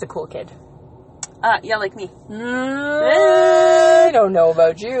 Pie's the cool kid. Yeah, like me. I don't know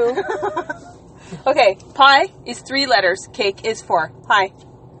about you. Okay, pie is 3 letters, cake is 4. Pie.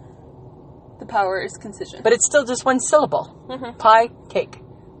 The power is concision. But it's still just one syllable. Mhm. Pie, cake.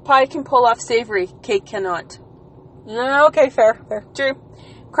 Pie can pull off savory, cake cannot. Okay, fair. True.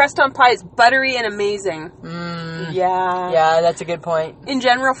 Crust on pie is buttery and amazing. Yeah. Yeah, that's a good point. In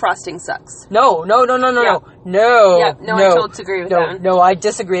general, frosting sucks. No. Yeah. No. Yeah, no, I totally disagree with that. No, I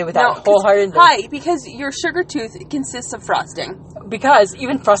disagree with that 'cause wholeheartedly. pie, because your sugar tooth consists of frosting. Because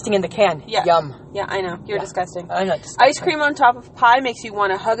even frosting in the can, Yeah. yum. Yeah, I know. You're disgusting. I'm not disgusting. Ice cream on top of pie makes you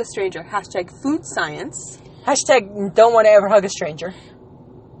want to hug a stranger. Hashtag food science. Hashtag don't want to ever hug a stranger.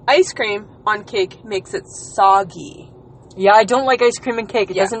 Ice cream on cake makes it soggy. Yeah, I don't like ice cream and cake.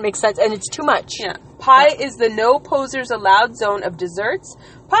 It Yeah. doesn't make sense, and it's too much. Yeah. Pie is the no posers allowed zone of desserts.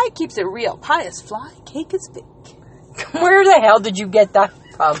 Pie keeps it real. Pie is fly, cake is fake. Where the hell did you get that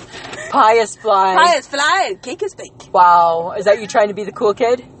from? Pie is fly. Pie is fly and cake is fake. Wow. Is that you trying to be the cool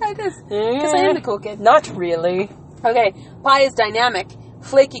kid? I guess. Because I am the cool kid. Not really. Okay. Pie is dynamic.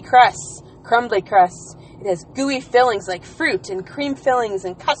 Flaky crusts. Crumbly crusts. It has gooey fillings like fruit and cream fillings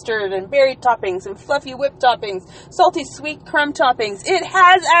and custard and berry toppings and fluffy whipped toppings. Salty sweet crumb toppings. It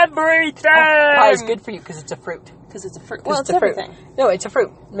has everything. Pie is good for you because it's a fruit. Because it's a fruit. 'Cause Well, it's a fruit. everything. No, it's a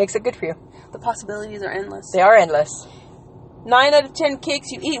fruit. It makes it good for you. The possibilities are endless. They are endless. 9 out of 10 cakes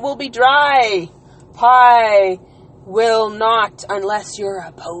you eat will be dry. Pie will not unless you're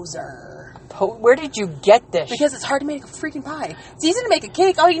a poser. Where did you get this? Because it's hard to make a freaking pie. It's easy to make a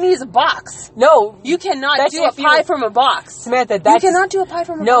cake. All you need is a box. No, You cannot That's do a if you- pie from a box. Samantha, You that's cannot do a pie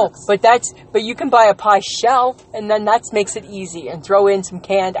from a no, box. but you can buy a pie shell, and then that makes it easy, and throw in some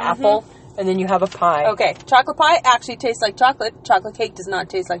canned apple, and then you have a pie. Okay, chocolate pie actually tastes like chocolate. Chocolate cake does not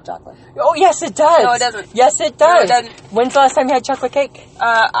taste like chocolate. Oh yes, it does. No, it doesn't. Yes, it No, does. it doesn't. When's the last time you had chocolate cake?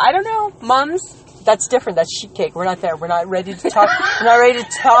 I don't know. Mums? That's different. That's sheet cake. We're not there. We're not ready to talk. We're not ready to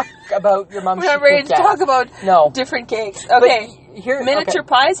talk about your mom's We're not sheet ready cake to yet. talk about No. different cakes. Okay. here- Miniature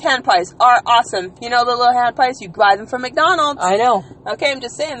pies, hand pies are awesome. You know the little hand pies? You buy them from McDonald's. I know. Okay, I'm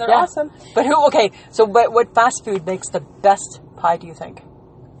just saying, they're Yeah. awesome. But who? Okay. So, what fast food makes the best pie? Do you think?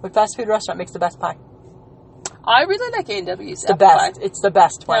 What fast food restaurant makes the best pie? I really like A&W's The apple best. pie. It's the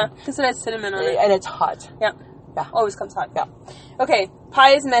best Yeah, one, because it has cinnamon on it. and it's hot. Yeah. Yeah. Always comes hot. Yeah. Okay,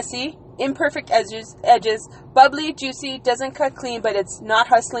 pie is messy, imperfect edges, bubbly, juicy, doesn't cut clean, but it's not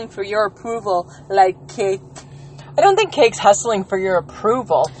hustling for your approval like cake. I don't think cake's hustling for your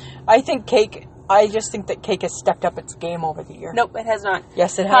approval. I just think that cake has stepped up its game over the year. Nope, it has not.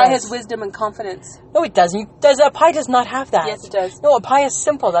 Yes, it Pie has. has wisdom and confidence. No, it doesn't. A pie does not have that. Yes, it does. No, a pie is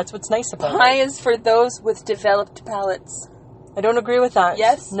simple. That's what's nice about Pie it. is for those with developed palates. I don't agree with that.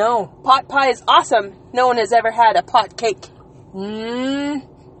 Yes? No. Pot pie is awesome. No one has ever had a pot cake.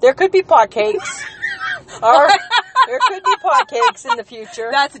 There could be pot cakes. Or There could be pot cakes in the future.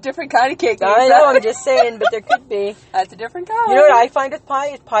 That's a different kind of cake. I know, I'm just saying, but there could be. That's a different kind. You know what I find with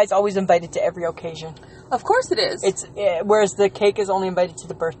pie? Pie is always invited to every occasion. Of course it is. Whereas the cake is only invited to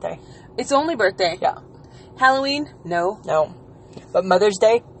the birthday. It's only birthday. Yeah. Halloween? No. But Mother's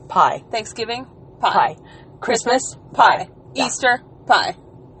Day? Pie. Thanksgiving? Pie. Pie. Christmas? Pie. Yeah. Easter? Pie.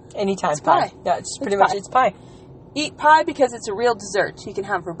 Anytime It's pie. Yeah, it's pretty It's much, pie. it's pie. Eat pie because it's a real dessert. You can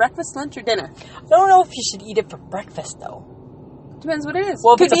have for breakfast, lunch, or dinner. I don't know if you should eat it for breakfast, though. Depends what it is.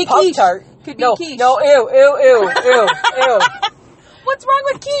 Well, if Could it's be a Pop-Tart. Could be No, quiche. no, ew. What's wrong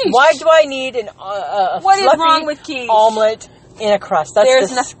with quiche? Why do I need a What is fluffy wrong with quiche? omelet in a crust? That's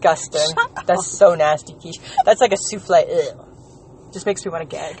There's no- disgusting. Shut up. That's so nasty, quiche. That's like a souffle. Ew. Just makes me want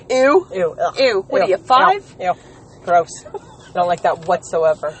to gag. Ew. Ew. Ugh. Ew. What are Ew. you, 5? Ew. Gross. I don't like that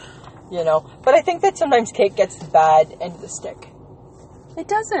whatsoever. You know. But I think that sometimes cake gets the bad end of the stick. It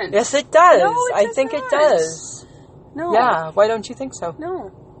doesn't. Yes, it does. No, it I does think not. it does. No. Yeah. Why don't you think so?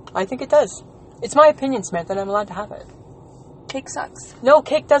 No. I think it does. It's my opinion, Samantha, and I'm allowed to have it. Cake sucks. No,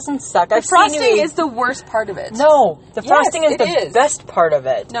 cake doesn't suck. The I've seen frosting you eat- is the worst part of it. No, the Yes, frosting is it the is. best part of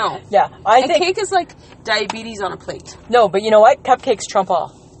it. No. Yeah, I And think cake is like diabetes on a plate. no, but you know what? Cupcakes trump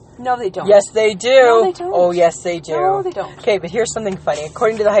all. No, they don't. Yes, they do. No, they don't. Oh, yes, they do. No, they don't. Okay, but here's something funny.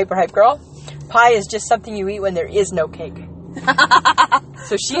 According to the Hype Girl, pie is just something you eat when there is no cake.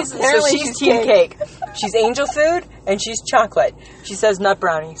 So she's Apparently she's she's team cake. She's angel food and she's chocolate. She says nut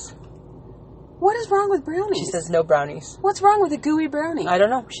brownies. What is wrong with brownies? She says no brownies. What's wrong with a gooey brownie? I don't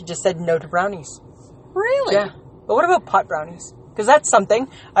know. She just said no to brownies. Really? Yeah. But what about pot brownies? Because that's something.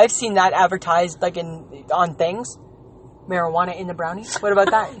 I've seen that advertised like on things. Marijuana in the brownies. What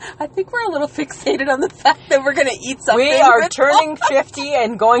about that? I think we're a little fixated on the fact that we're going to eat something. We are with turning pot. 50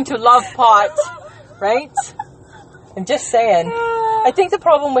 and going to love pot. Right? I'm just saying. I think the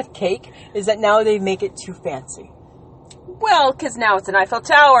problem with cake is that now they make it too fancy. Well, because now it's an Eiffel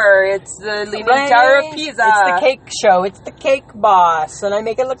Tower. It's the Leaning Right? Tower of Pisa. It's the cake show. It's the cake boss. And I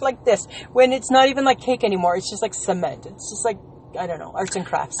make it look like this. When it's not even like cake anymore. It's just like cement. It's just like, I don't know, arts and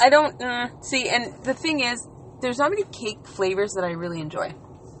crafts. I don't see. And the thing is, there's not many cake flavors that I really enjoy.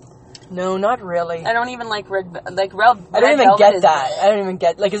 No, not really. I don't even like red. I don't even get that. I don't even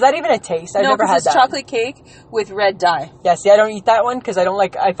get, like, is that even a taste? I've never had it's that. chocolate cake with red dye. Yeah, see, I don't eat that one because I don't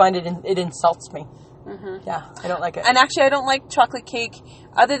like, I find it insults me. Mm-hmm. Yeah, I don't like it. And actually, I don't like chocolate cake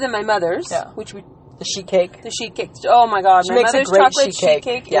other than my mother's, Yeah. which we. The sheet cake. The sheet cake. Oh my god, She my makes a mother's great chocolate sheet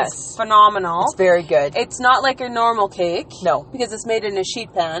cake. Yes. is phenomenal. It's very good. It's not like a normal cake. No. Because it's made in a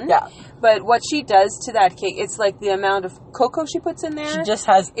sheet pan. Yeah. But what she does to that cake, it's like the amount of cocoa she puts in there. She just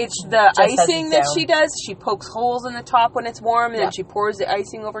has... It's she the just has icing it that down. she does. She pokes holes in the top when it's warm, and Yeah. then she pours the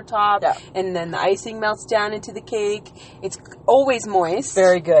icing over top. Yeah. And then the icing melts down into the cake. It's always moist.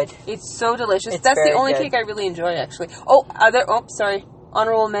 Very good. It's so delicious. It's That's the very only good. cake I really enjoy, actually. Sorry.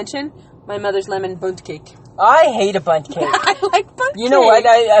 Honorable mention, my mother's lemon bundt cake. I hate a bundt cake. I like bundt You know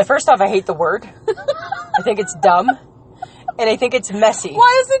what? First off, I hate the word. I think it's dumb. And I think it's messy.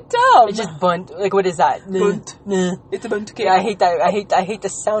 Why is it dumb? It's just bunt. Like, what is that? Bundt. Nah. It's a bundt cake. Yeah, I hate that. I hate the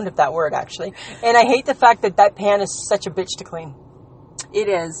sound of that word, actually. And I hate the fact that pan is such a bitch to clean. It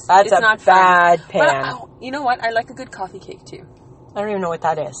is. That's it's a not fun. bad pan. But you know what? I like a good coffee cake too. I don't even know what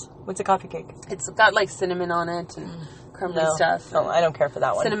that is. What's a coffee cake? It's got like cinnamon on it and crumbly stuff. No, I don't care for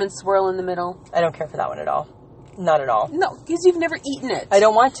that one. Cinnamon swirl in the middle. I don't care for that one at all. Not at all. No, because you've never eaten it. I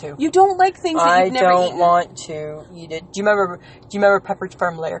don't want to. You don't like things that I you've never don't eaten. want to eat it. Do you remember Pepperidge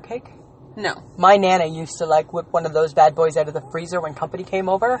Farm layer cake? No. My Nana used to like whip one of those bad boys out of the freezer when company came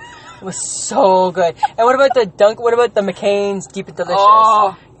over. It was so good. And what about the McCain's Deep and Delicious?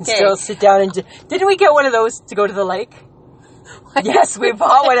 Oh, And okay. still sit down and didn't we get one of those to go to the lake? Yes, we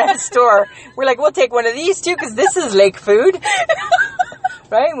bought one at the store. We're like, we'll take one of these too because this is lake food.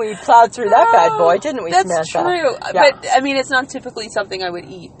 Right? And we plowed through that bad boy, didn't we, That's Samantha? true. Yeah. But, I mean, it's not typically something I would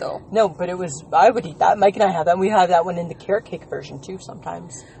eat, though. No, but I would eat that. Mike and I have that. And we have that one in the carrot cake version too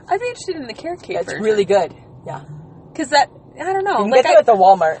sometimes. I'd be interested in the carrot cake That's version. really good. Yeah. Because I don't know. You can Like, get them at the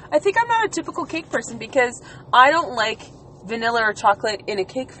Walmart. I think I'm not a typical cake person because I don't like vanilla or chocolate in a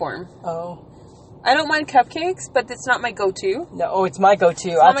cake form. Oh. I don't mind cupcakes, but it's not my go-to. No, it's my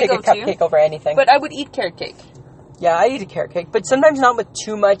go-to. not I'll my take a go-to. cupcake over anything. But I would eat carrot cake. Yeah, I eat a carrot cake, but sometimes not with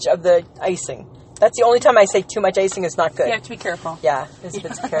too much of the icing. That's the only time I say too much icing is not good. You have to be careful. Yeah, if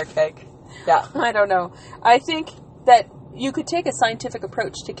it's a carrot cake. Yeah. I don't know. I think that you could take a scientific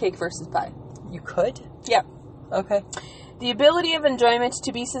approach to cake versus pie. You could? Yep. Okay. The ability of enjoyment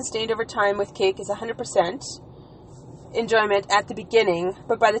to be sustained over time with cake is 100% enjoyment at the beginning,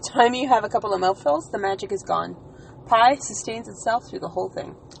 but by the time you have a couple of mouthfuls, the magic is gone. Pie sustains itself through the whole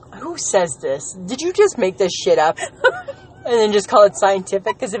thing. Who says this? Did you just make this shit up? And then just call it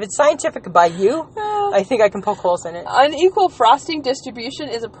scientific? Because if it's scientific by you, I think I can poke holes in it. Unequal frosting distribution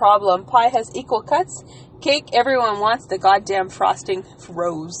is a problem. Pie has equal cuts. Cake, everyone wants the goddamn frosting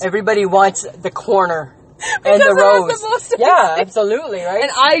rows. Everybody wants the corner and the Because it rows. has the most Yeah, icing. absolutely, right?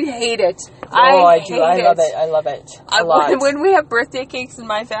 And I hate it. I do. hate I love it. it. I love it. A lot. When we have birthday cakes in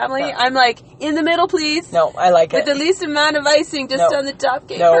my family, Yeah. I'm like, in the middle, please. No, I like With it. the least amount of icing just No. on the top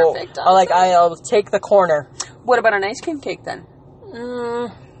cake. No, Perfect. I'll take the corner. What about an ice cream cake then?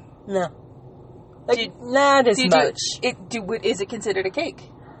 No. Like, Do you- not as Do you much. is it considered a cake?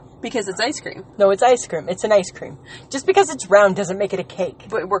 Because it's ice cream. No, it's ice cream. It's an ice cream. Just because it's round doesn't make it a cake.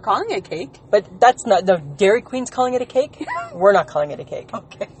 But we're calling it a cake. But that's not... No, Dairy Queen's calling it a cake? We're not calling it a cake.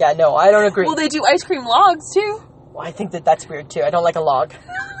 Okay. Yeah, no, I don't agree. Well, they do ice cream logs too. Well, I think that's weird, too. I don't like a log.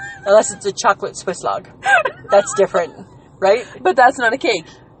 Unless it's a chocolate Swiss log. That's different, right? But that's not a cake.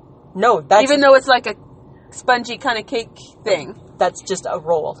 No, that's... Even though it's like a spongy kind of cake thing. That's just a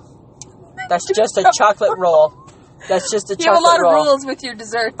roll. That's just a chocolate roll. That's just a You have a chocolate lot roll. of rules with your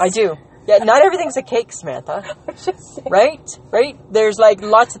desserts. I do. Yeah, not everything's a cake, Samantha. Right? Right? There's like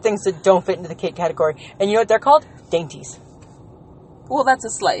lots of things that don't fit into the cake category. And you know what they're called? Dainties. Well, that's a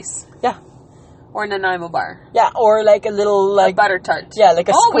slice. Yeah. Or a Nanaimo bar. Yeah, or like a little like... Butter tart. Yeah, like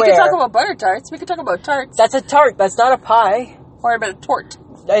a Oh, square. we could talk about butter tarts. We could talk about tarts. That's a tart. That's not a pie. Or about a tort.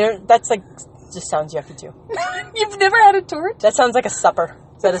 That's like... Just sounds yucky too. You've never had a tort? That sounds like a supper.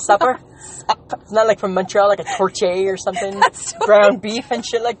 Is that a supper? It's not like from Montreal, like a tortilla or something. That's so- Ground beef and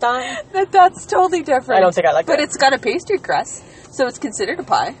shit like that. That's totally different. I don't think I like but that. it's got a pastry crust, so it's considered a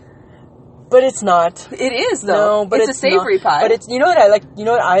pie. But it's not. It is, though. No, but it's a savory not. pie. But it's, you know what I like? You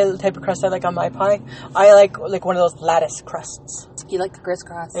know what type of crust I like on my pie? I like one of those lattice crusts. You like the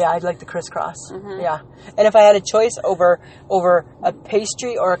crisscross. Yeah, I like the crisscross. Mm-hmm. Yeah. And if I had a choice over a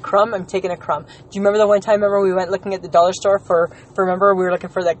pastry or a crumb, I'm taking a crumb. Do you remember the one time, we went looking at the dollar store remember we were looking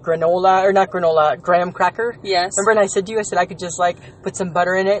for that graham cracker? Yes. Remember, and I said to you, I said I could just like put some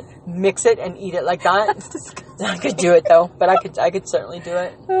butter in it, mix it, and eat it like that. That's disgusting. I could do it though, but I could certainly do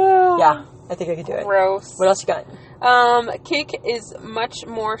it. Oh, Yeah, I think I could do it. gross. What else you got? Cake is much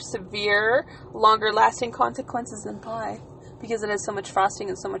more severe, longer lasting consequences than pie because it has so much frosting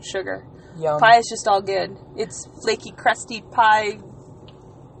and so much sugar. Yum. Pie is just all good. It's flaky, crusty pie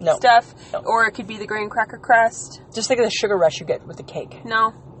No. stuff, No. or it could be the graham cracker crust. Just think of the sugar rush you get with the cake.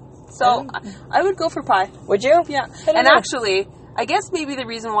 No. So I would go for pie. Would you? Yeah. I don't And know. actually, I guess maybe the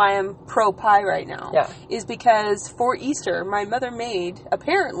reason why I'm pro pie right now Yeah. is because for Easter, my mother made,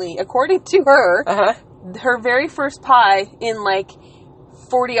 apparently, according to her, Uh-huh. her very first pie in like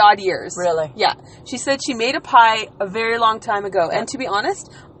 40 odd years. Really? Yeah. She said she made a pie a very long time ago. And to be honest,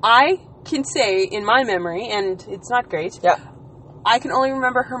 I can say in my memory, and it's not great, Yeah. I can only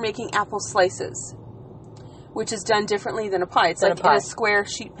remember her making apple slices, which is done differently than a pie. It's Than like a pie. in a square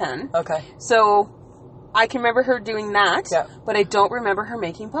sheet pan. Okay. So I can remember her doing that, Yeah. but I don't remember her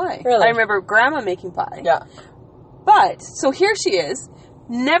making pie. Really? I remember Grandma making pie. Yeah. But, so here she is,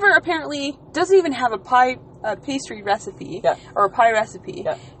 never apparently, doesn't even have a pastry recipe, Yeah. or a pie recipe.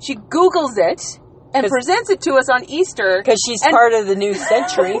 Yeah. She Googles it and 'Cause- presents it to us on Easter. Because she's and part of the new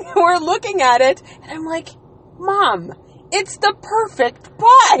century. we're looking at it, and I'm like, Mom, it's the perfect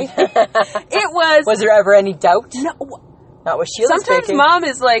pie. It was... Was there ever any doubt? No, Not with Sheila sometimes baking. Mom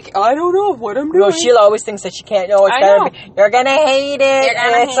is like, I don't know what I'm doing. No, Sheila always thinks that she can't. No, it's I gotta know. be. You're gonna hate it. You're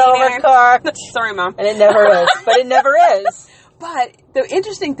gonna It's hate it. overcooked. Sorry, Mom. And it never is. But it never is. But the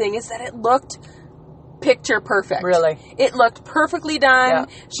interesting thing is that it looked picture perfect. Really? It looked perfectly done. Yeah.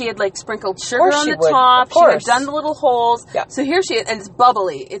 She had like sprinkled sugar course on she the would. top. Of She had course. done the little holes. Yeah. So here she is, and it's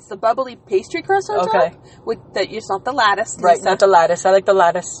bubbly. It's the bubbly pastry crust on Okay. top. It's not the lattice. Right, Lisa. not the lattice. I like the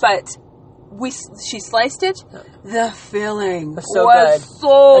lattice. But she sliced it. The filling It's so was good.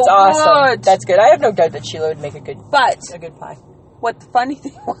 so That's awesome. good. That's good. I have no doubt that Sheila would make a good But pie. what the funny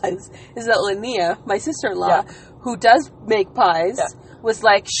thing is that Linnea, my sister-in-law, Yeah. who does make pies, Yeah. was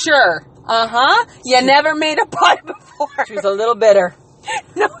like, sure, you never made a pie before. She was a little bitter.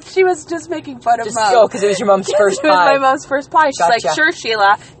 No, she was just making fun of Mom. Oh, because it was your mom's first It was pie. my mom's first pie. She's like, Gotcha. sure,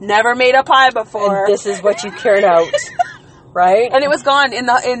 Sheila, never made a pie before. And this is what you carried out. Right? And it was gone in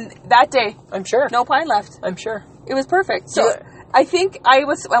that day. I'm sure. No pie left. I'm sure. It was perfect. So Yeah. I think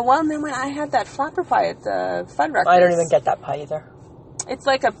and then when I had that flapper pie at the Fuddruckers. I don't even get that pie either. It's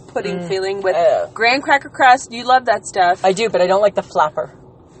like a pudding feeling with graham cracker crust. You love that stuff. I do, but I don't like the flapper.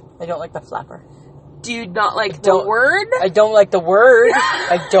 I don't like the flapper. Do you not like the don't- word? I don't like the word.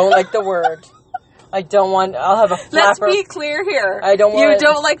 I don't like the word. I don't want... I'll have a Let's flapper. be clear here. I don't want... You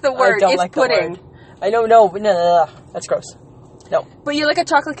don't like the word. I don't It's like pudding. the word. I don't know. No. That's gross. No. But you like a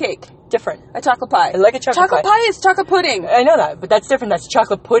chocolate cake. Different. A chocolate pie. I like a chocolate pie. Chocolate pie is chocolate pudding. I know that, but that's different. That's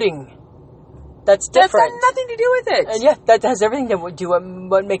chocolate pudding. That's different. That's got nothing to do with it. And yeah, that has everything to do.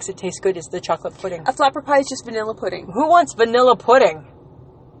 What makes it taste good is the chocolate pudding. A flapper pie is just vanilla pudding. Who wants vanilla pudding?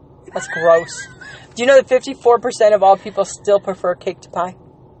 That's gross. Do you know that 54% of all people still prefer cake to pie?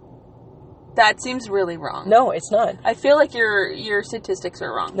 That seems really wrong. No, it's not. I feel like your statistics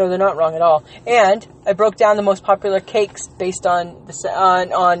are wrong. No, they're not wrong at all. And I broke down the most popular cakes based on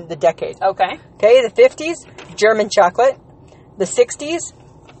the decade. Okay. Okay, the 50s, German chocolate. The 60s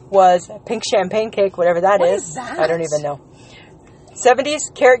was pink champagne cake, whatever that What is. is that? I don't even know.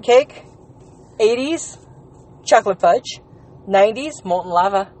 70s, carrot cake. 80s, chocolate fudge. 90s, molten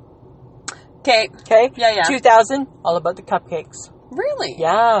lava. Okay. Okay? Yeah. 2000, all about the cupcakes. Really?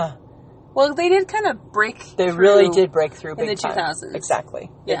 Yeah. Well, they did kind of break They through really did break through in big the time. 2000s.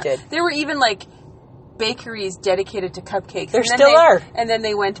 Exactly. Yeah. They did. There were even like bakeries dedicated to cupcakes. There and then still are. And then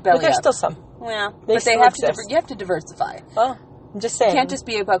they went belly But there's up. still some. Yeah. They But they still have exist. you have to diversify. Well, I'm just saying. You can't just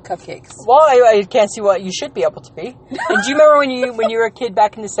be about cupcakes. Well, I can't see what you should be able to be. And do you remember when you were a kid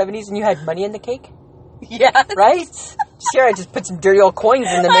back in the 70s and you had money in the cake? Yeah. Right? Sure, I just put some dirty old coins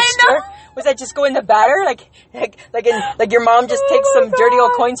in the I mixture. know. Was that just go in the batter? Like your mom just takes some dirty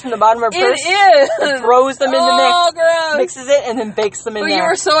old coins from the bottom of her purse, It is. throws them in the mix, Oh, gross. mixes it, and then bakes them in But there. you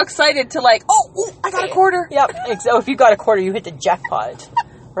were so excited to like, I got a quarter. Yep. So if you got a quarter, you hit the jackpot.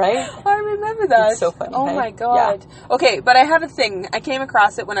 Right? I remember that. It's so funny, Oh hey? my god. Okay, but I have a thing. I came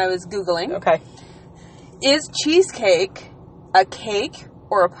across it when I was Googling. Okay. Is cheesecake a cake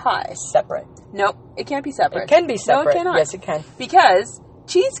or a pie? Separate. Nope, it can't be separate. It can be separate. No, it cannot. Yes, it can. Because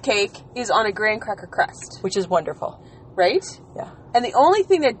cheesecake is on a graham cracker crust, Which is wonderful. right? Yeah. And the only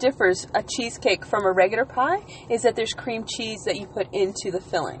thing that differs a cheesecake from a regular pie is that there's cream cheese that you put into the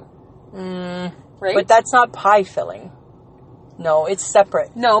filling. Right? But that's not pie filling. No, it's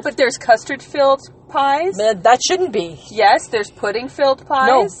separate. No, but there's custard-filled pies. That shouldn't be. Yes, there's pudding-filled pies.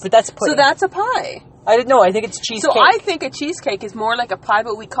 No, but that's pudding. So that's a pie. I don't know. I think it's cheesecake. So I think a cheesecake is more like a pie,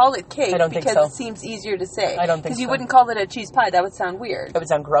 but we call it cake I don't think because so. it seems easier to say. I don't think Because you so. wouldn't call it a cheese pie. That would sound weird. That would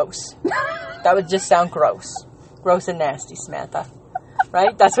sound gross. That would just sound gross. Gross and nasty, Samantha.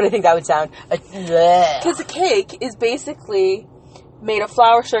 Right? That's what I think that would sound. Because a cake is basically made of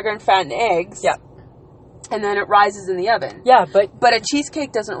flour, sugar, and fat and eggs. Yeah. And then it rises in the oven. Yeah, but a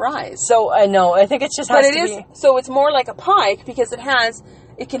cheesecake doesn't rise. so I know. I think it just has But it to is, be. so it's more like a pie because it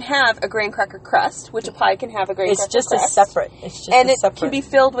can have a graham cracker crust, which a pie can have a graham It's cracker just crust. a separate. It's just And a it separate. can be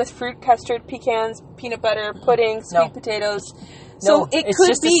filled with fruit, custard, pecans, peanut butter, pudding, sweet No. potatoes. No, So it it's could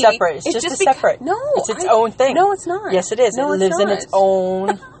just be a separate. It's just a separate. No, it's its own thing. No, it's not. Yes, it is. No, it it's lives in not. its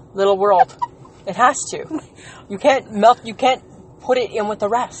own little world. It has to. You can't melt. You can't put it in with the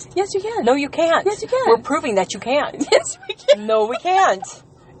rest. Yes, you can. No, you can't. Yes, you can. We're proving that you can't. Yes, we can. No, we can't.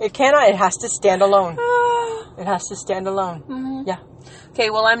 It cannot. It has to stand alone. It has to stand alone. Mm-hmm. Yeah.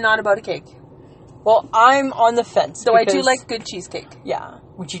 Okay, well, I'm not about a cake. Well, I'm on the fence. Though I do because- like good cheesecake. Yeah.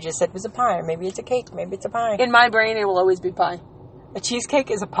 What you just said was a pie. Or maybe it's a cake. Maybe it's a pie. In my brain, it will always be pie. A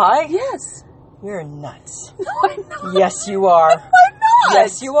cheesecake is a pie? Yes. You're nuts. No, I'm not. Yes, you are. I'm not.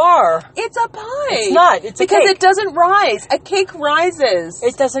 Yes, you are. It's a pie. It's not. It's a because cake. it doesn't rise. A cake rises.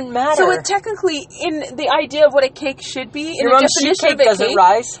 It doesn't matter. So it technically, in the idea of what a cake should be, in Your the mom's sheet definition cake of a doesn't cake,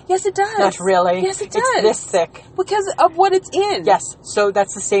 rise. yes, it does. Not really. Yes, it does. It's this thick. Because of what it's in. Yes. So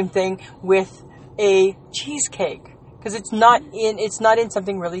that's the same thing with a cheesecake. Because it's not in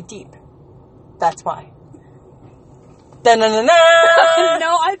something really deep. That's why. Da-na-na-na!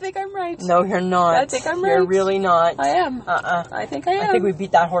 No, I think I'm right. No, you're not. I think I'm You're right. really not. I am. Uh-uh. I think I am. I think we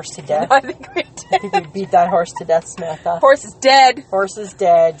beat that horse to death. I think we I think we did. beat that horse to death, Samantha. Horse is dead. Horse is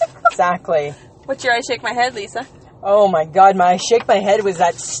dead. Exactly. What's your I shake my head, Lisa? Oh my God, my shake my head was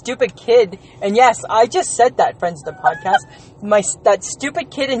that stupid kid. And yes, I just said that, friends of the podcast. That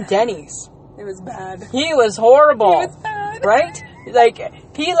stupid kid in Denny's. It was bad. He was horrible. He was bad. Right?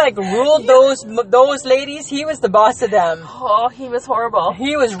 He ruled those ladies. He was the boss of them. Oh, he was horrible.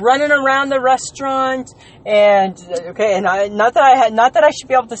 He was running around the restaurant, and not that I should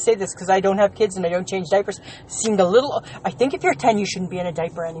be able to say this because I don't have kids and I don't change diapers. Seemed a little. I think if you're 10, you shouldn't be in a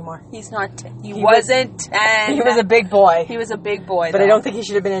diaper anymore. He's not 10. He was- wasn't 10. He was a big boy, He was a big boy, but though. I don't think he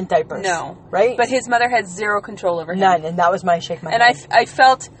should have been in diapers. No. Right? But his mother had zero control over him. None, and that was my shake my And head. I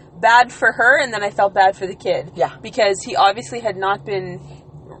felt bad for her, and then I felt bad for the kid. Yeah. Because he obviously had not been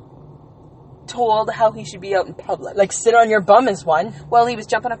told how he should be out in public. Like sit on your bum is one. Well, he was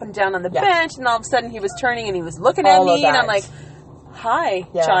jumping up and down on the Yeah. bench, and all of a sudden he was turning and he was looking at All of me, and I'm that. like, hi,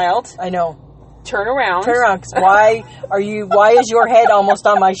 Yeah. child, I know. turn around. Turn around, 'cause why is your head almost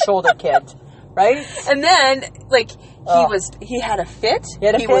on my shoulder, kid? right? And then, like, he had a fit.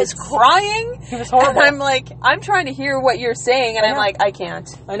 He was crying. He was horrible. And I'm like, I'm trying to hear what you're saying, and I'm like, I can't.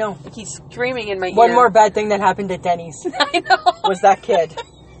 I know. Like, he's screaming in my ear. One more bad thing that happened at Denny's. I know. Was that kid.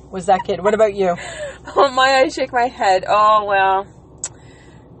 What about you? Oh, I shake my head. Oh, well.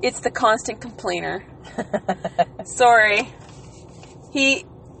 It's the constant complainer. Sorry.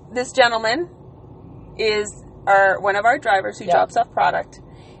 This gentleman is one of our drivers who drops off product,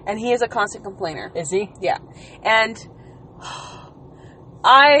 and he is a constant complainer. Is he? Yeah. And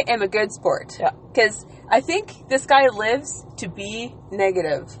I am a good sport. Yeah. Because I think this guy lives to be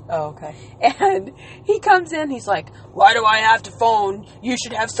negative. Oh, okay. And he comes in, he's like, why do I have to phone? You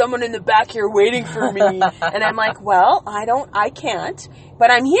should have someone in the back here waiting for me. And I'm like, well, I can't,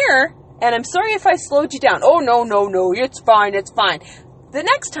 but I'm here, and I'm sorry if I slowed you down. Oh, no, it's fine. The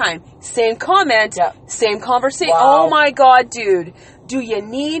next time, same comment, same conversation. Wow. Oh my God, dude. Do you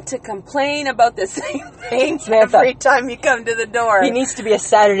need to complain about the same thing Samantha, every time you come to the door? He needs to be a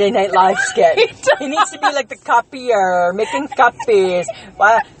Saturday Night Live skit. He needs to be like the copier, making copies,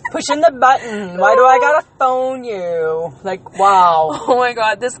 pushing the button. Why do I gotta phone you? Like, wow. Oh my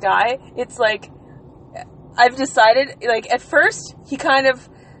God, this guy, it's like, I've decided, like, at first,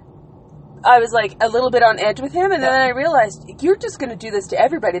 I was like a little bit on edge with him, and then I realized you're just going to do this to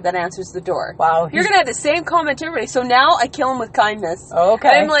everybody that answers the door. Wow. You're going to have the same comment to everybody. So now I kill him with kindness. Okay.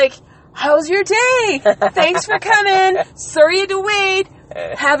 And I'm like, how's your day? Thanks for coming. Sorry you had to wait.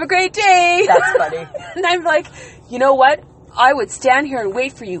 Have a great day. That's funny. And I'm like, you know what? I would stand here and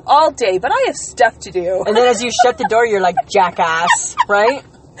wait for you all day, but I have stuff to do. And then as you shut the door, you're like, jackass, right?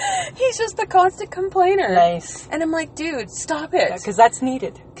 He's just the constant complainer. Nice. And I'm like, dude, stop it. Because that's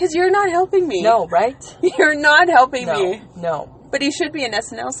needed. Because you're not helping me. No, right? You're not helping me. No. But he should be an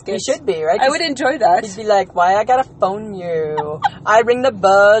SNL skit. He should be, right? I would enjoy that. He'd be like, why I gotta phone you? I ring the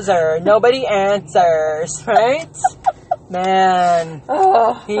buzzer. Nobody answers, right? Man.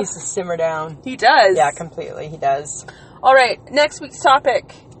 Oh. He needs to simmer down. He does. Yeah, completely. He does. All right. Next week's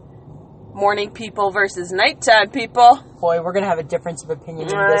topic. Morning people versus nighttime people. Boy, we're going to have a difference of opinion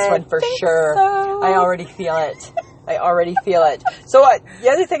in this one for sure. So. I already feel it. So the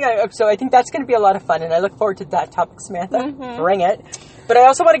other thing, I think that's going to be a lot of fun, and I look forward to that topic, Samantha. Mm-hmm. Bring it. But I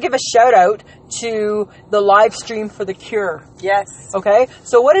also want to give a shout out to the live stream for The Cure. Yes. Okay?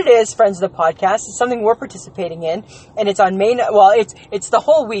 So what it is, friends of the podcast, is something we're participating in, and it's on it's the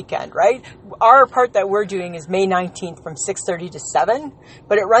whole weekend, right? Our part that we're doing is May 19th from 6:30 to 7,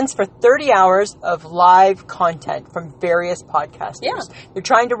 but it runs for 30 hours of live content from various podcasters. Yeah. They're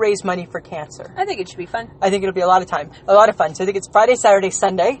trying to raise money for cancer. I think it should be fun. I think it'll be a lot of fun. So I think it's Friday, Saturday,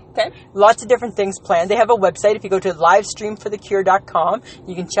 Sunday. Okay. Lots of different things planned. They have a website. If you go to livestreamforthecure.com,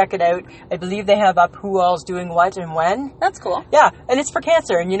 you can check it out. I believe they have up who all's doing what and when. That's cool. Yeah, and it's for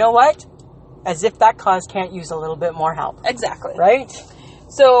cancer. And you know what? As if that cause can't use a little bit more help. Exactly. Right?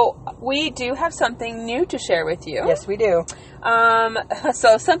 So we do have something new to share with you. Yes, we do.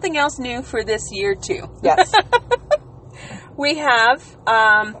 So something else new for this year too. Yes. We have,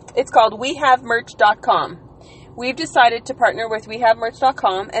 it's called WeHaveMerch.com. We've decided to partner with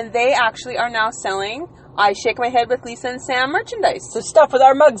WeHaveMerch.com, and they actually are now selling I Shake My Head with Lisa and Sam merchandise. So stuff with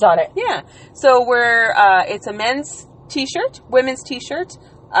our mugs on it. Yeah. So it's a men's t-shirt, women's t-shirt,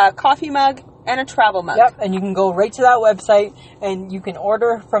 a coffee mug, and a travel mug. Yep, and you can go right to that website, and you can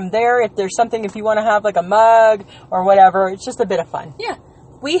order from there if there's something, if you want to have like a mug or whatever. It's just a bit of fun. Yeah.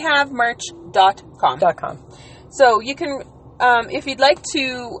 WeHaveMerch.com. .com. So you can, if you'd like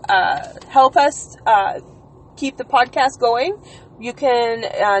to help us keep the podcast going, you can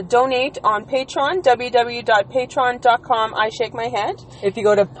donate on Patreon, www.patreon.com, I Shake My Head. If you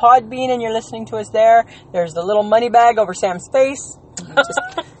go to Podbean and you're listening to us there's the little money bag over Sam's face. You just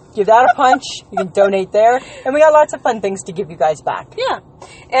give that a punch. You can donate there. And we got lots of fun things to give you guys back. Yeah.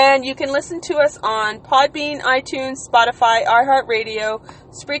 And you can listen to us on Podbean, iTunes, Spotify, iHeartRadio,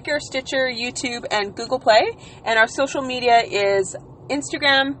 Spreaker, Stitcher, YouTube, and Google Play. And our social media is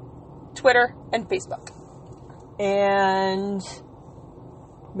Instagram, Twitter, and Facebook. And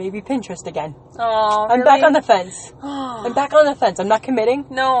maybe Pinterest again. Oh, I'm really? back on the fence. I'm back on the fence. I'm not committing.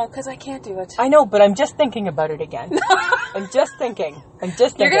 No, because I can't do it. I know, but I'm just thinking about it again. I'm just thinking. You're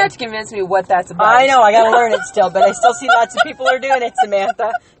going to have to convince me what that's about. I know, I got to learn it still, but I still see lots of people are doing it,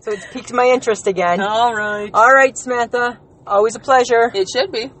 Samantha. So it's piqued my interest again. All right. All right, Samantha. Always a pleasure. It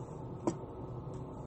should be.